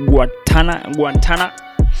Guantana.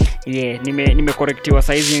 Yeah, nimekorektiwa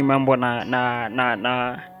saizi mambo na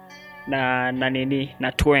nini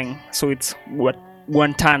na twang, so it's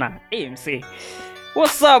Guantana. AMC.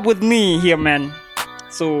 What's up with me here, man?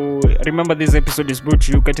 So remember, this episode is brought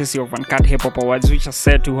to you courtesy of Uncut Hip Hop Awards, which are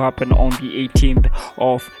set to happen on the 18th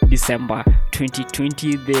of December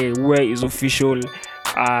 2020. The where is official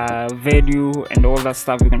venue and all that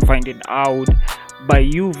stuff. You can find it out by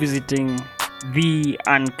you visiting the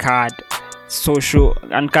Uncut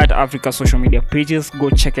Africa social media pages. Go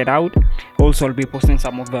check it out. Also, I'll be posting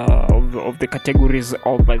some of the categories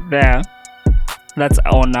over there. That's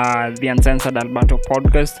on the Uncensored Alberto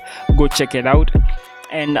podcast. Go check it out.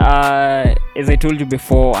 And as I told you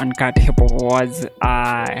before, Uncut Hip Hop Awards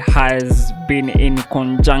has been in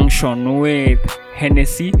conjunction with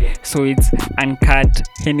Hennessy, so it's Uncut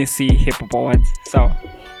Hennessy Hip Hop Awards.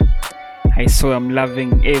 So I'm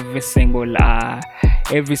loving every single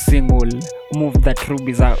move that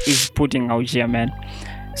Ruby is putting out here, man.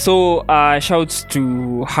 So shouts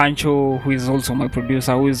to Hancho, who is also my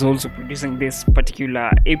producer, who is also producing this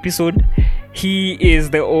particular episode. He is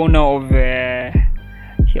the owner of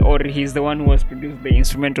he's the one who has produced the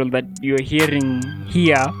instrumental that you're hearing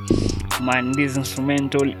here. Man, this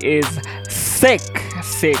instrumental is sick.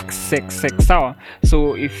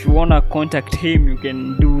 So if you wanna contact him, you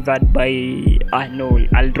can do that by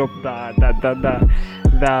I'll drop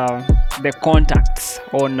the contacts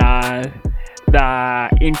on the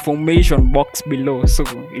information box below, so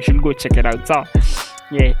you should go check it out. So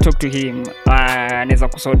yeah, talk to him. Anaweza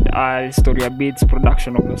kusort Historia Beats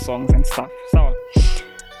production of the songs and stuff. So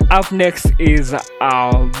up next is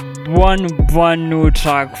one brand new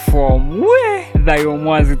track from the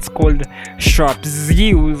Yomwas. It's called Sharp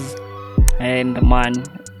Zeus, and man,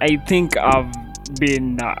 I think I've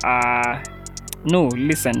been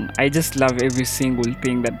I just love every single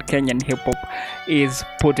thing that Kenyan hip-hop is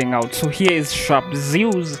putting out. So here is Sharp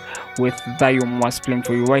Zeus with the Yomwas playing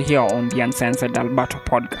for you right here on the Uncensored Alberto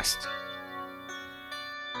podcast.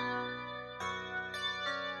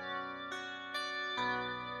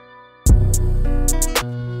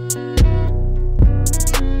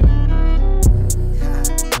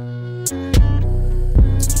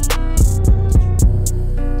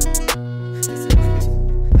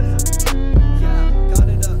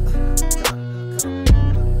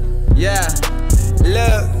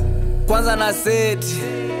 Kwanza na set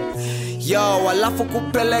yo, alafu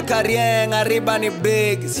kupeleka rienga riba ni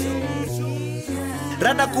big.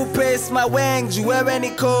 Rada kupace my wings, wewe ni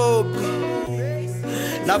kopi.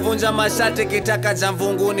 Navunja mashati kitaka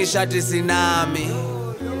jamvunguni shati sinami.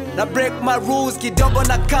 Na break my rules kidogo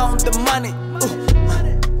na count the money.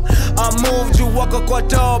 I moved you wako kwa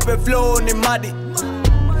top and flow ni muddy.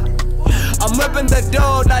 I'm whipping the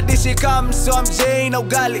door, na dishi come so I'm Jane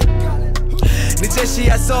Ugali. Ni jeshi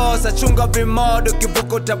ya sosa, chunga vimodo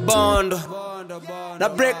kivuko tabondo. Na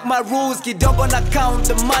break my rules kidogo na count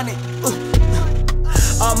the money.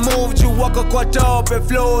 I moved you wako kwa top and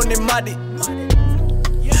flow ni muddy.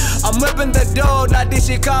 I'm whipping the door, na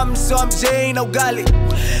dishi come so I'm Jane Ugali.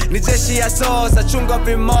 Ni jeshi ya sosa, chunga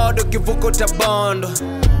vimodo kivuko tabondo.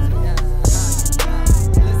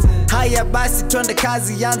 Haya basi twende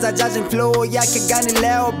kazi, yanza judging flow yake gani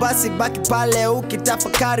leo. Basi baki pale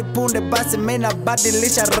ukitafakari punde. Basi mina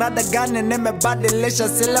badilisha rada gani, nimebadilisha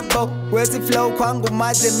syllable. Wezi flow kwangu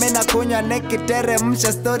maji, mina kunywa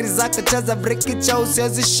nikiteremsha. Story zako cheza brikicha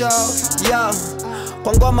usiwezi show. Yo,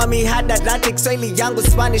 kwa ngoma mihada dati Kiswahili yangu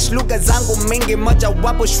Spanish, lugha zangu mingi moja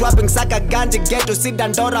wapo swapping. Saka ganji ghetto sida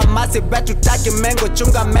ndora masi betu taki mengo.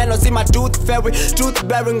 Chunga meno si my tooth fairy, truth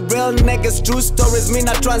bearing real niggas, true stories.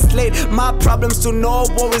 Mina translate my problems to no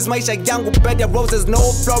worries. Maisha yangu bed ya roses, no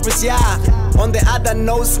flowers, yeah. On the other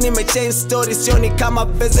notes, nime change stories. Sioni kama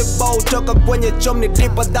visible, toka kwenye chomni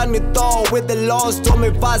deeper than you thought. With the lost, told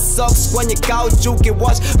me fast socks kwenye couch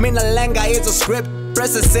ukiwash. Mina lenga hizo script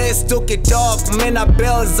processes tuki talk. Mina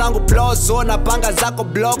bills zangu plus, ona panga zako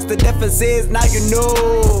blocks. The difference is now you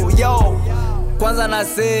know. Yo, kwanza na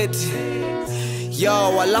set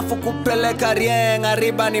yo, alafu kupeleka rienga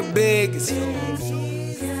riba ni big.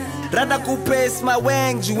 Rada kupace my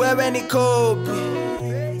wings, wewe ni kopi.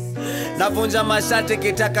 Navunja mashati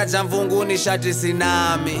kitaka jamvunguni shati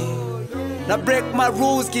sinami. Na break my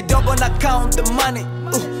rules kidogo na count the money.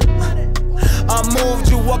 I moved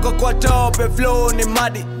you wako kwa top and flow ni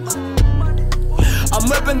muddy. I'm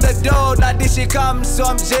whipping the door, na dishi come so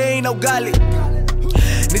I'm Jane Ugali.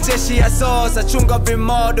 Ni jeshi ya sosa, chunga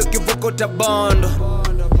vimodo kivuko tabondo.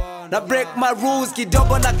 Na break my rules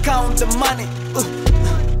kidogo na count the money.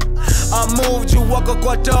 I moved you wako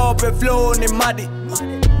kwa top and flow ni muddy.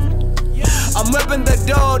 I'm whipping the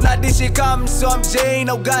door, na dishi come so I'm Jane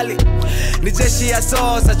Ugali. Ni jeshi ya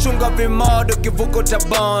sosa, chunga vimodo kivuko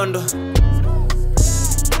tabondo.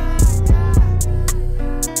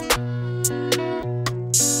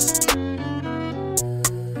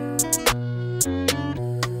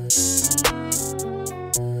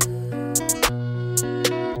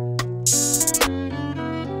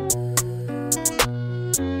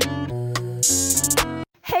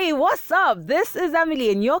 Hey, what's up? This is Emily,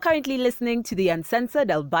 and you're currently listening to the Uncensored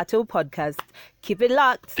Alberto podcast. Keep it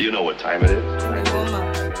locked. Do you know what time it is?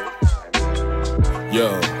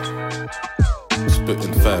 Yo,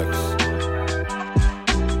 spitting facts.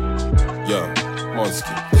 Yo,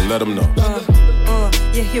 Monsky, let them know.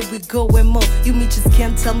 Yeah, here we go and more. You me just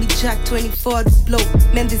can't tell me Jack 24 to blow.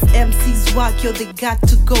 Man, these MCs walk, yo, they got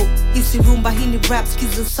to go. Isi rumba, hini raps,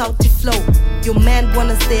 kizo sauti flow. Your man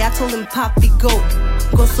wanna stay, I told him papi go.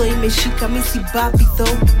 Goso imeshika misi babi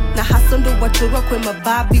though. Na hasondo wachorwa kwe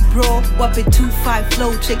mababi bro. Wape 2-5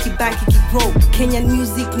 flow, check it back, it grow. Kenyan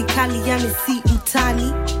music ni kali yani si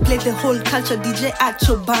utani. Play the whole culture, DJ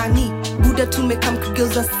Achobani. Buda tumekam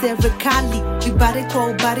kugeuza serikali. Vibare kwa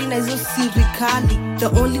ubari na hizo sirikali. The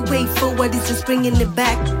only way forward is just bringing it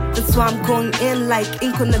back. That's why I'm going in like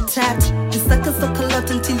ink on a tat. The suckers suck a lot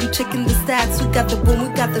until you checking the stats. We got the boom,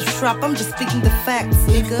 we got the strap. I'm just speaking the facts,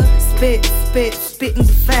 nigga. Spitting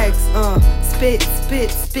the facts.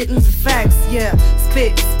 Spitting the facts. Yeah,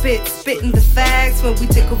 spitting the facts. When we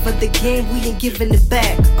take over the game, we ain't giving it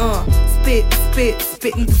back. Spitting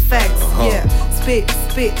the facts. Yeah,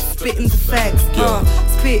 spitting the facts.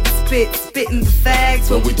 Spitting the facts.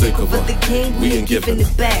 When we take over the game, we ain't giving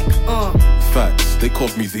it back. Facts, they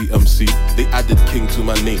called me the MC. They added King to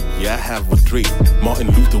my name. Yeah, I have a dream. Martin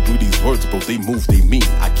Luther with these words, bro. They move, they mean.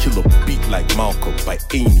 I kill a beat like Malcolm by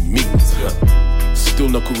any means. Still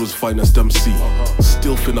Nakuru's finest MC.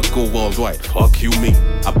 Still finna go worldwide. Fuck you, me.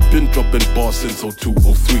 I've been dropping bars since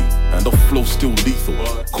 0203, and the flow still lethal.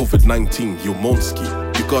 COVID-19, you Monski.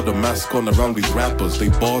 You got a mask on around these rappers. They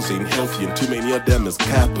bars ain't healthy, and too many of them is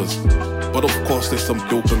cappers. But of course there's some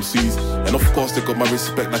dope MCs, and of course they got my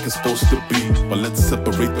respect like it's supposed to be. But let's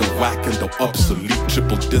separate the whack and the obsolete.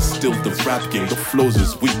 Triple distill the rap game, the flows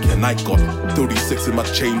is weak, and I got 36 in my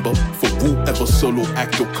chamber for whoever solo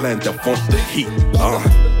act your clan that wants the heat.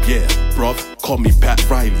 Yeah, bruv, call me Pat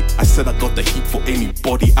Riley. I said I got the heat for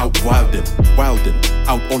anybody out wildin'.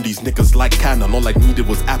 Out on these niggas like cannon. All I needed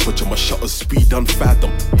was aperture, my shutter speed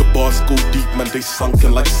unfathomed. The bars go deep, man, they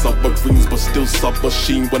sunken like submarines, but still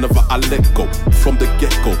submachine whenever I let go. From the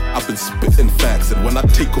get-go, I've been spitting facts, and when I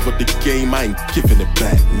take over the game, I ain't giving it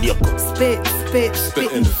back. Nigga.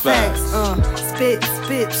 Spitting the facts.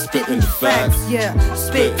 Spitting the facts. Yeah,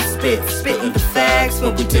 spitting the facts.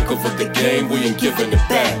 When we take over the game, we ain't giving it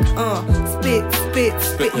back.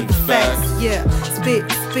 Spitting the facts. Yeah,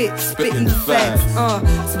 spitting the facts.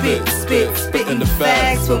 Spitting the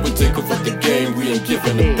facts. When we take over the game, we ain't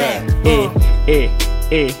giving it back.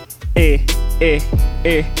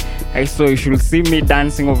 I saw you should see me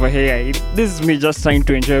dancing over here. This is me just trying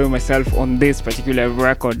to enjoy myself on this particular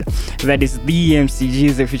record. That is the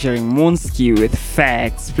MCGs featuring Monski with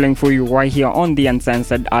Facts, playing for you right here on the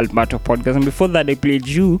Uncensored Alberto podcast. And before that, I played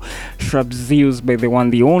you Shrub Zeus by the one,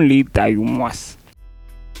 the only Tayumas.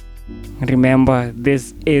 Remember,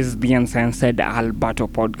 this is the Uncensored Alberto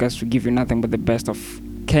podcast to give you nothing but the best of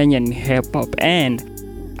Kenyan hip hop and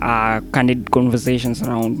candid conversations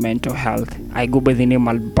around mental health. I go by the name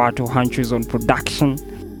Alberto Hunches on production.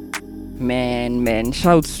 Man,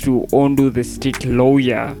 shouts to Ondu the street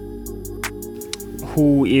lawyer,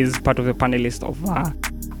 who is part of the panelist of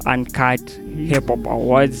Uncut Hip Hop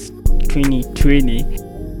Awards 2020.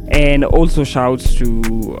 And also shouts to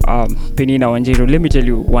Penina Wanjiru. Let me tell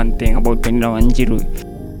you one thing about Penina Wanjiru.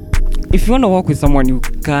 If you want to work with someone, you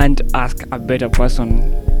can't ask a better person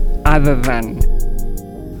other than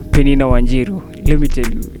Penina Wanjiru. Let me tell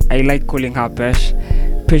you, I like calling her Pesh.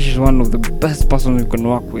 Pesh is one of the best persons you can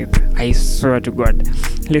work with. I swear to God.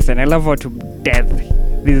 Listen, I love her to death.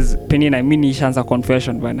 This Penina, I mean, ishaanza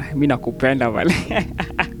confession, man. I mean, nakupenda, man.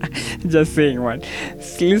 Just saying, man.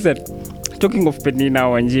 Listen, talking of Penina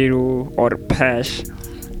Wanjiru or Pesh,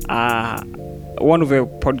 one of the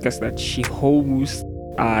podcasts that she hosts,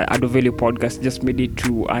 Adoveli podcast, just made it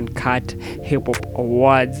to Uncut Hip Hop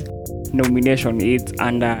Awards nomination. It's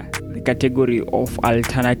under the category of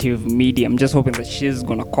alternative media. I'm just hoping that she's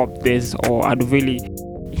gonna cop this, or Adoveli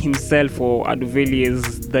himself, or Adoveli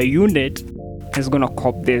is the unit, is gonna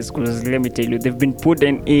cop this, because let me tell you, they've been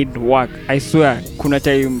putting in work. I swear, kuna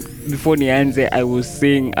time before nianze, I was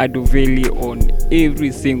saying Adoveli on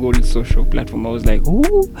every single social platform. I was like,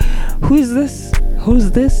 who is this?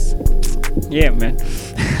 Who's this? Yeah, man.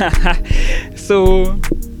 So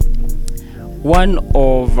one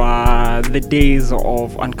of the days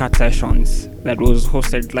of Uncut Sessions that was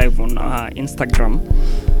hosted live on Instagram,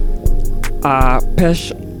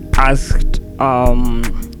 Pesh asked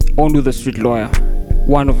Ondu the street lawyer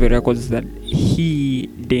one of the records that he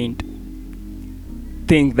didn't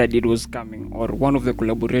think that it was coming, or one of the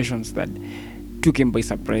collaborations that took him by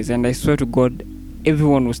surprise. And I swear to God,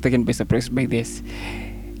 everyone was taken by surprise by this.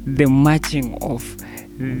 The matching of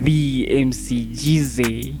the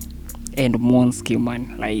MCGZ and Monski,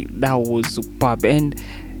 man, like that was superb. And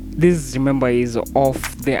this, remember, is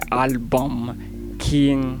off the album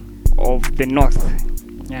King of the North.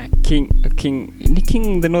 Yeah, king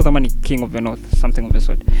the north, man, king of the north, something of the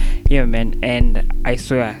sort. Yeah, man. And I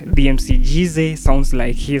swear, the MC Jize sounds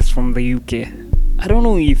like he's from the UK. I don't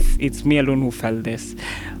know if it's me alone who felt this,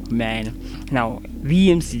 man. Now,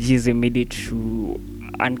 the MC Jize made it to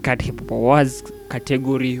Uncut Hip Hop Awards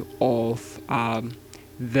category of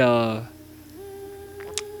the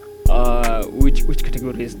which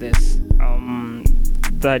category is this?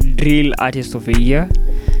 The Drill Artist of the Year.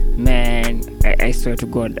 Man, I swear to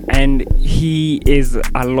God. And he is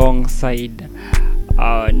alongside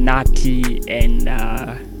Nati and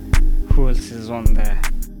who else is on there?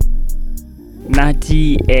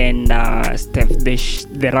 Nati and Steph,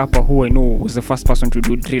 the rapper who I know was the first person to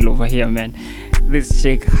do drill over here, man. This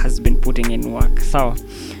chick has been putting in work. So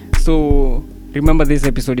remember, this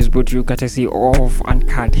episode is brought to you courtesy of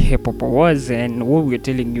Uncut Hip Hop Awards, and what we're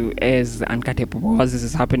telling you is Uncut Hip Hop Awards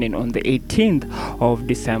is happening on the 18th of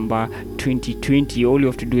December 2020. All you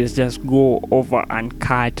have to do is just go over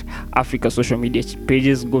Uncut Africa social media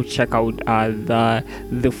pages, go check out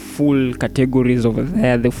the full categories over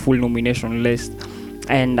there, the full nomination list,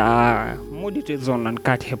 and more details on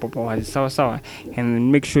Uncut Hip Hop Awards.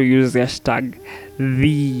 And make sure you use the hashtag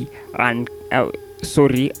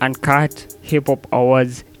Uncut Hip Hop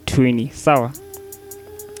Awards 20.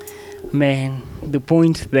 Man, the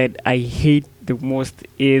point that I hate the most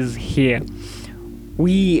is here.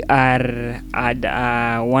 We are at 1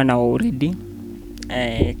 hour already.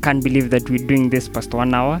 I can't believe that we're doing this past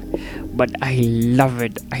 1 hour, but I love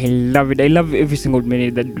it. I love every single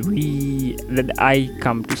minute that I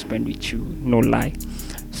come to spend with you. No lie.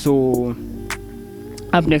 So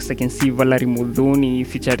up next, I can see Valerie Mudhoni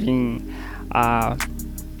featuring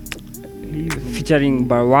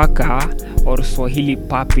Baraka or Swahili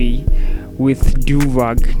Papi with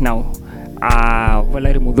Duvag. Now,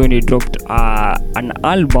 Valerie Mudhoni dropped an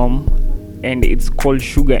album, and it's called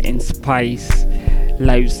Sugar and Spice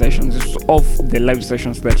Live Sessions. It's off the live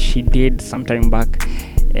sessions that she did some time back,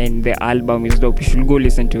 and the album is dope. You should go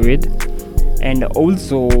listen to it. And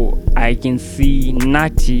also, I can see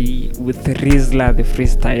Nati with Rizla the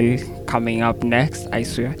Freestyle coming up next. I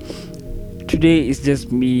swear. Today is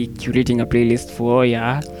just me curating a playlist for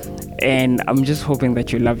you, and I'm just hoping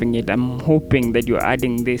that you're loving it. I'm hoping that you're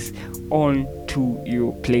adding this on to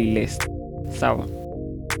your playlist. So,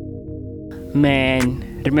 man,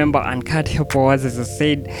 remember Uncut Hip Hop Awards, as I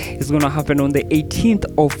said, is gonna happen on the 18th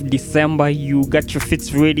of December. You got your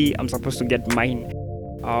fits ready. I'm supposed to get mine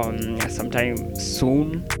sometime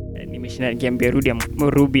soon.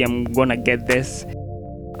 Ruby, I'm gonna get this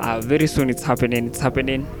very soon. It's happening.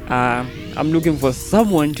 I'm looking for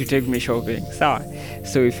someone to take me shopping.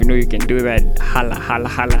 So if you know you can do that,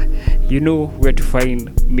 holla. You know where to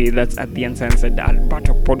find me. That's at the Uncensored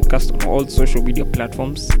Alberto Podcast on all social media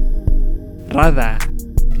platforms. Rather,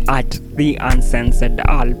 at the Uncensored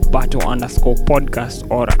Alberto _podcast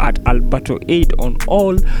or at Alberto8 on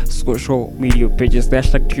all social media pages. The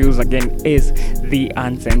hashtag to use again is the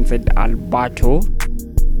Uncensored Alberto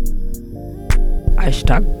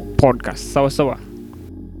 #podcast. Sawa.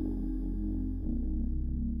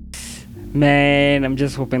 Man, I'm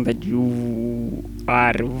just hoping that you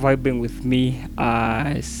are vibing with me.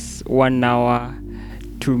 1 hour,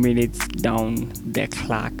 2 minutes down the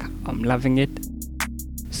clock. I'm loving it.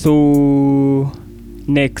 So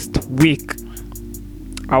next week,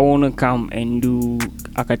 I want to come and do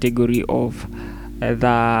a category of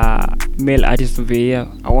the male artist of the year.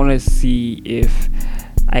 I want to see if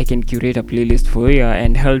I can curate a playlist for you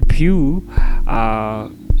and help you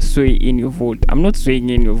sway in your vote. I'm not swaying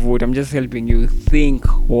in your vote, I'm just helping you think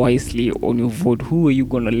wisely on your vote. Who are you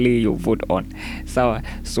gonna lay your vote on? So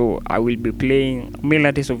I will be playing male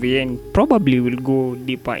artist of the year, and probably will go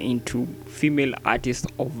deeper into female artist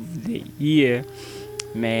of the year,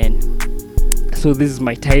 man. So this is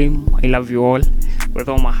my time. I love you all with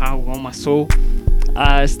all my heart, with all my soul.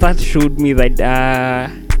 Stats showed me that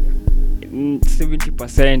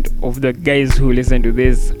 70% of the guys who listen to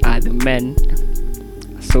this are the men.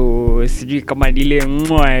 So sijui kama dile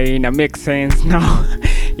ina make sense now.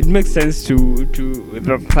 It makes sense to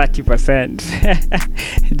the 30%.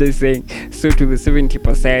 Just saying. So to the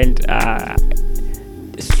 70%,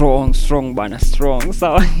 strong bana, strong.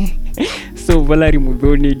 So Valerie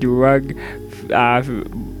Mudhoni Durag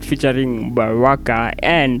featuring Baraka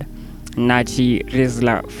and Nati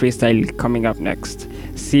Rizla Freestyle coming up next.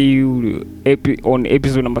 See you on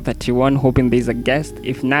episode number 31. Hoping there's a guest.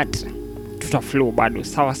 If not, tuta flow bado.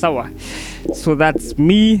 Sawa. So that's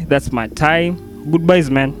me. That's my time. Goodbyes,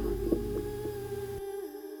 man.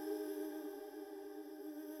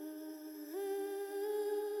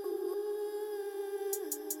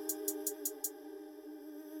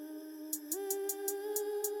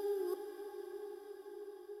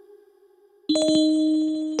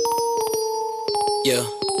 Yeah.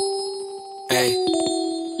 Hey,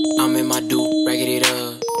 I'm in my dude, raggedy it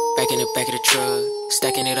up. Back in the back of the truck.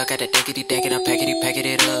 Stacking it up, got that dankity dank and I pack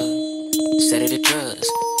it up. Set it to drugs,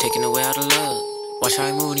 taking away all the love. Watch how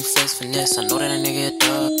he move when he flex finesse. I know that a nigga a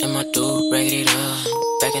dog. And my dude, raggedy it up.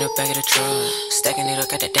 Back in the back of the truck. Stacking it up,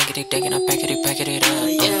 got that dankity dank and I pack it up.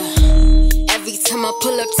 Yeah. Every time I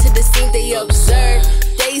pull up to the scene, they observe.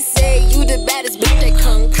 They say you the baddest, but they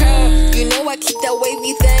concur. You know I keep that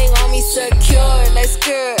wavy thing on me secure. Like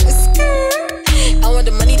skirt. I want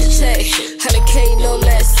the money to check. 100K, no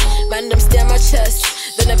less. Man, them stare my chest.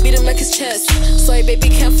 Then I beat him like his chest. Sorry, baby,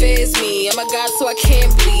 can't phase me. I'm a god, so I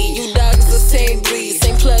can't bleed. You dogs the same breed,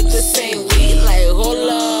 same plug, the same weed. Like, hold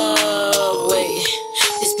up, wait.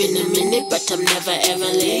 It's been a minute, but I'm never ever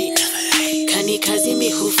late. Kamikaze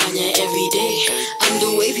me hufanya every day. I'm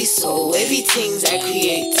the wavy soul, wavy things I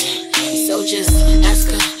create. So just ask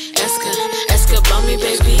her about me,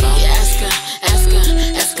 baby.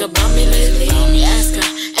 Ask her about me lately. Ask her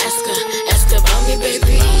about me,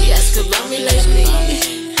 baby. Ask her about me lately.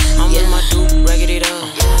 I'm in my dude, raggedy it up.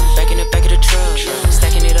 Back in the back of the truck.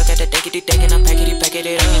 Stacking it up, got that dankity dank and I pack it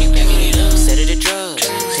up. Set it to drugs,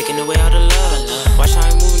 taking away all the love. Watch how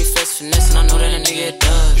he move when he flex finesse and I know that a nigga a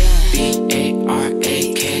dog.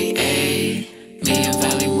 BARAKA. Me and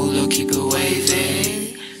Valley Mulo keep it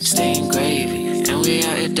wavy. Staying gravy, and we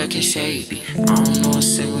out here ducking shady. I don't know a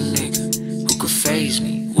single nigga who could phase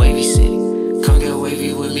me. Wavy City, come get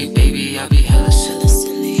wavy with me, baby. I be hella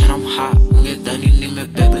silly. And I'm hot, when get done, you need me,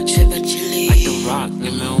 baby. Like the rock,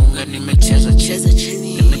 need me unga, need me cheza chili.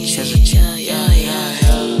 Need me cheza chili, yeah.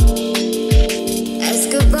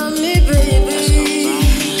 Ask about me, baby.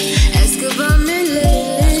 Ask about me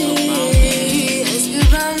lately. Ask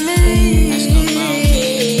about me. Ask about me,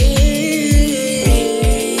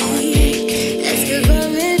 baby. Ask about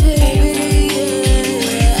me lately.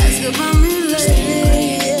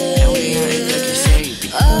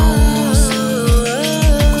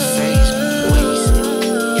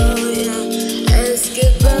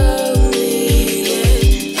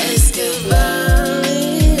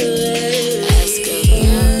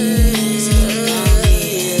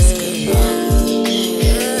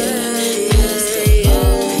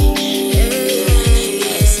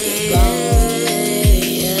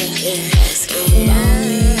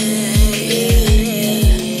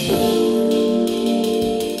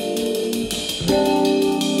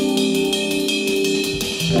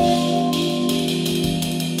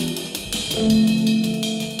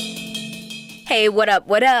 Hey, what up?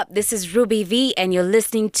 This is Ruby V, and you're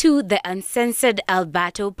listening to the Uncensored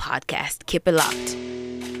Albato podcast. Keep it locked.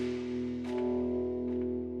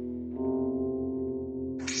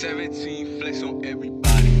 17 flex on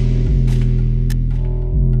everybody.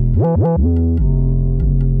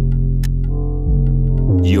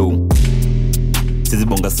 Yo, sizi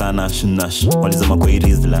bonga sana shunash walizama kwa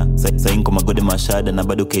irizla sainko magode mashada na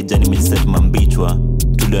bado kejani mijiset mambichwa.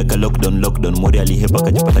 Tuliweka lockdown mori alihepa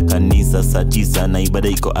kajipata kanisa saa 9 na ibada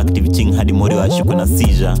iko active ching hadi mori wa ashuku na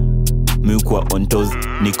seizure. Miukwa on toes,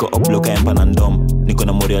 niko obloka empa na ndom. Niko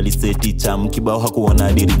na mori aliseti cham kibao hakuona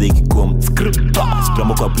hadi ridhe ikikom.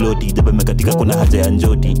 Scramble kwa ploti, jaba mekatika kuna haja ya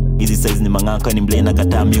njoti. Hizi size ni mangaka ni mblena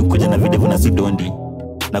kataa miukuja na videvu na sidondi.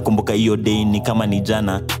 Nakumbuka hiyo day ni kama ni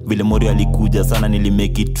jana. Vile mori alikuja sana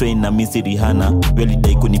nilimeki train na misi Rihanna. Weli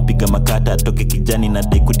dai kunipiga makata, toke kijani na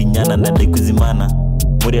dai kudinyana na dai kuzimana.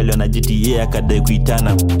 Mori aliona GTA akadai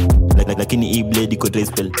kuitana. Lakini hii blade iko dry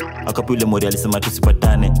spell. Akapu yule mori alisema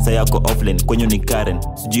tusipatane. Saya yako offline, kwenye ni Karen.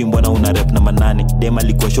 Sijui mbona una rap na manane. Dem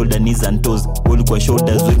alikuwa shoulder knees and toes. Ulikuwa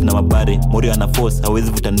shoulders whip na mabare. Mori ana force,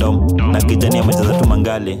 hawezi vuta ndom. Na kijani amejaza tu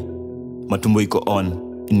mangale. Matumbo iko on.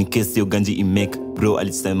 In case your ganji imake. Bro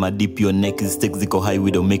alisema deep your neck. These stakes ziko high,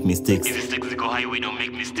 we don't make mistakes.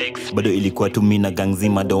 Bado ilikuwa tu mimi na gang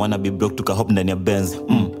zima. Don't wanna be broke, tuka hop ndani ya Benz.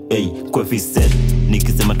 Hey, Kwefi said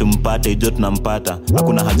nikisema tumpate, jo tunampata.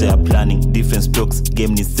 Hakuna haja ya planning, different strokes,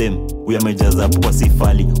 game ni same. We amejaza hapo kwa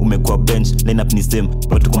sifali, umekuwa bench, line up ni same.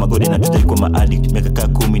 But tuko magodi na tutai kwa ma-addict. Miaka kaa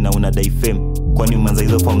 10 na unadai fame. Kwani umeanza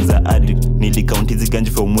hizo form za addict? Nilicount hizi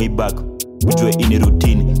ganji from way back. Ujue ini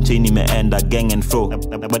routine, chain imeenda gang and fro.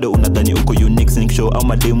 Na bado unadhani uko unique, sneak show. Au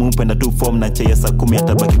mademu upenda tu form na chaya saa 10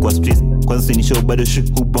 atabaki kwa streets. Kwanza sini show bado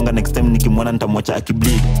hubonga, next time nikimwona nitamwacha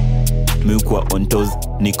akibleed. Miukwa on toes,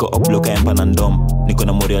 niko obloka empa na ndom. Niko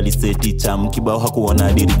na mori aliseti cham kibao hakuona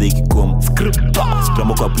hadi ridhe ikikom.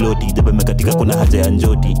 Scramble kwa ploti, jaba mekatika kuna haja ya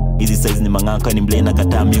njoti. Hizi size ni mangaka ni mblena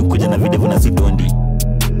kataa miukuja na videvu na sidondi.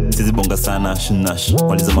 Sizi bonga sana shunash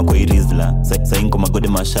walizama kwa irizla sainko magode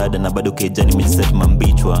mashada na bado kejani mijiset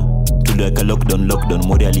mambichwa. Tuliweka lockdown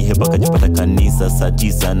mori alihepa kajipata kanisa saa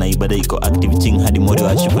 9 na ibada iko active ching hadi mori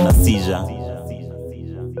wa ashuku na seizure.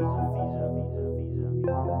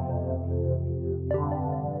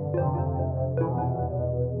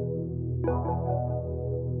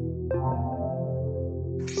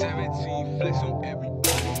 17 flex on everybody.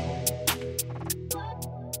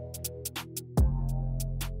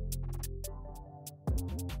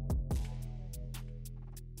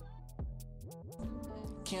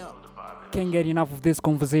 Can't get enough of this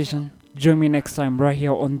conversation. Join me next time right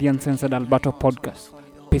here on the Uncensored Alberto podcast.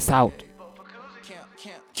 Peace out.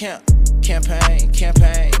 Campaign.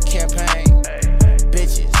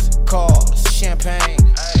 Bitches, cars, champagne.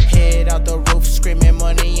 Head out the roof, screaming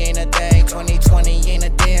money ain't a thing. 2020 ain't a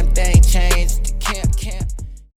damn thing changed. Camp.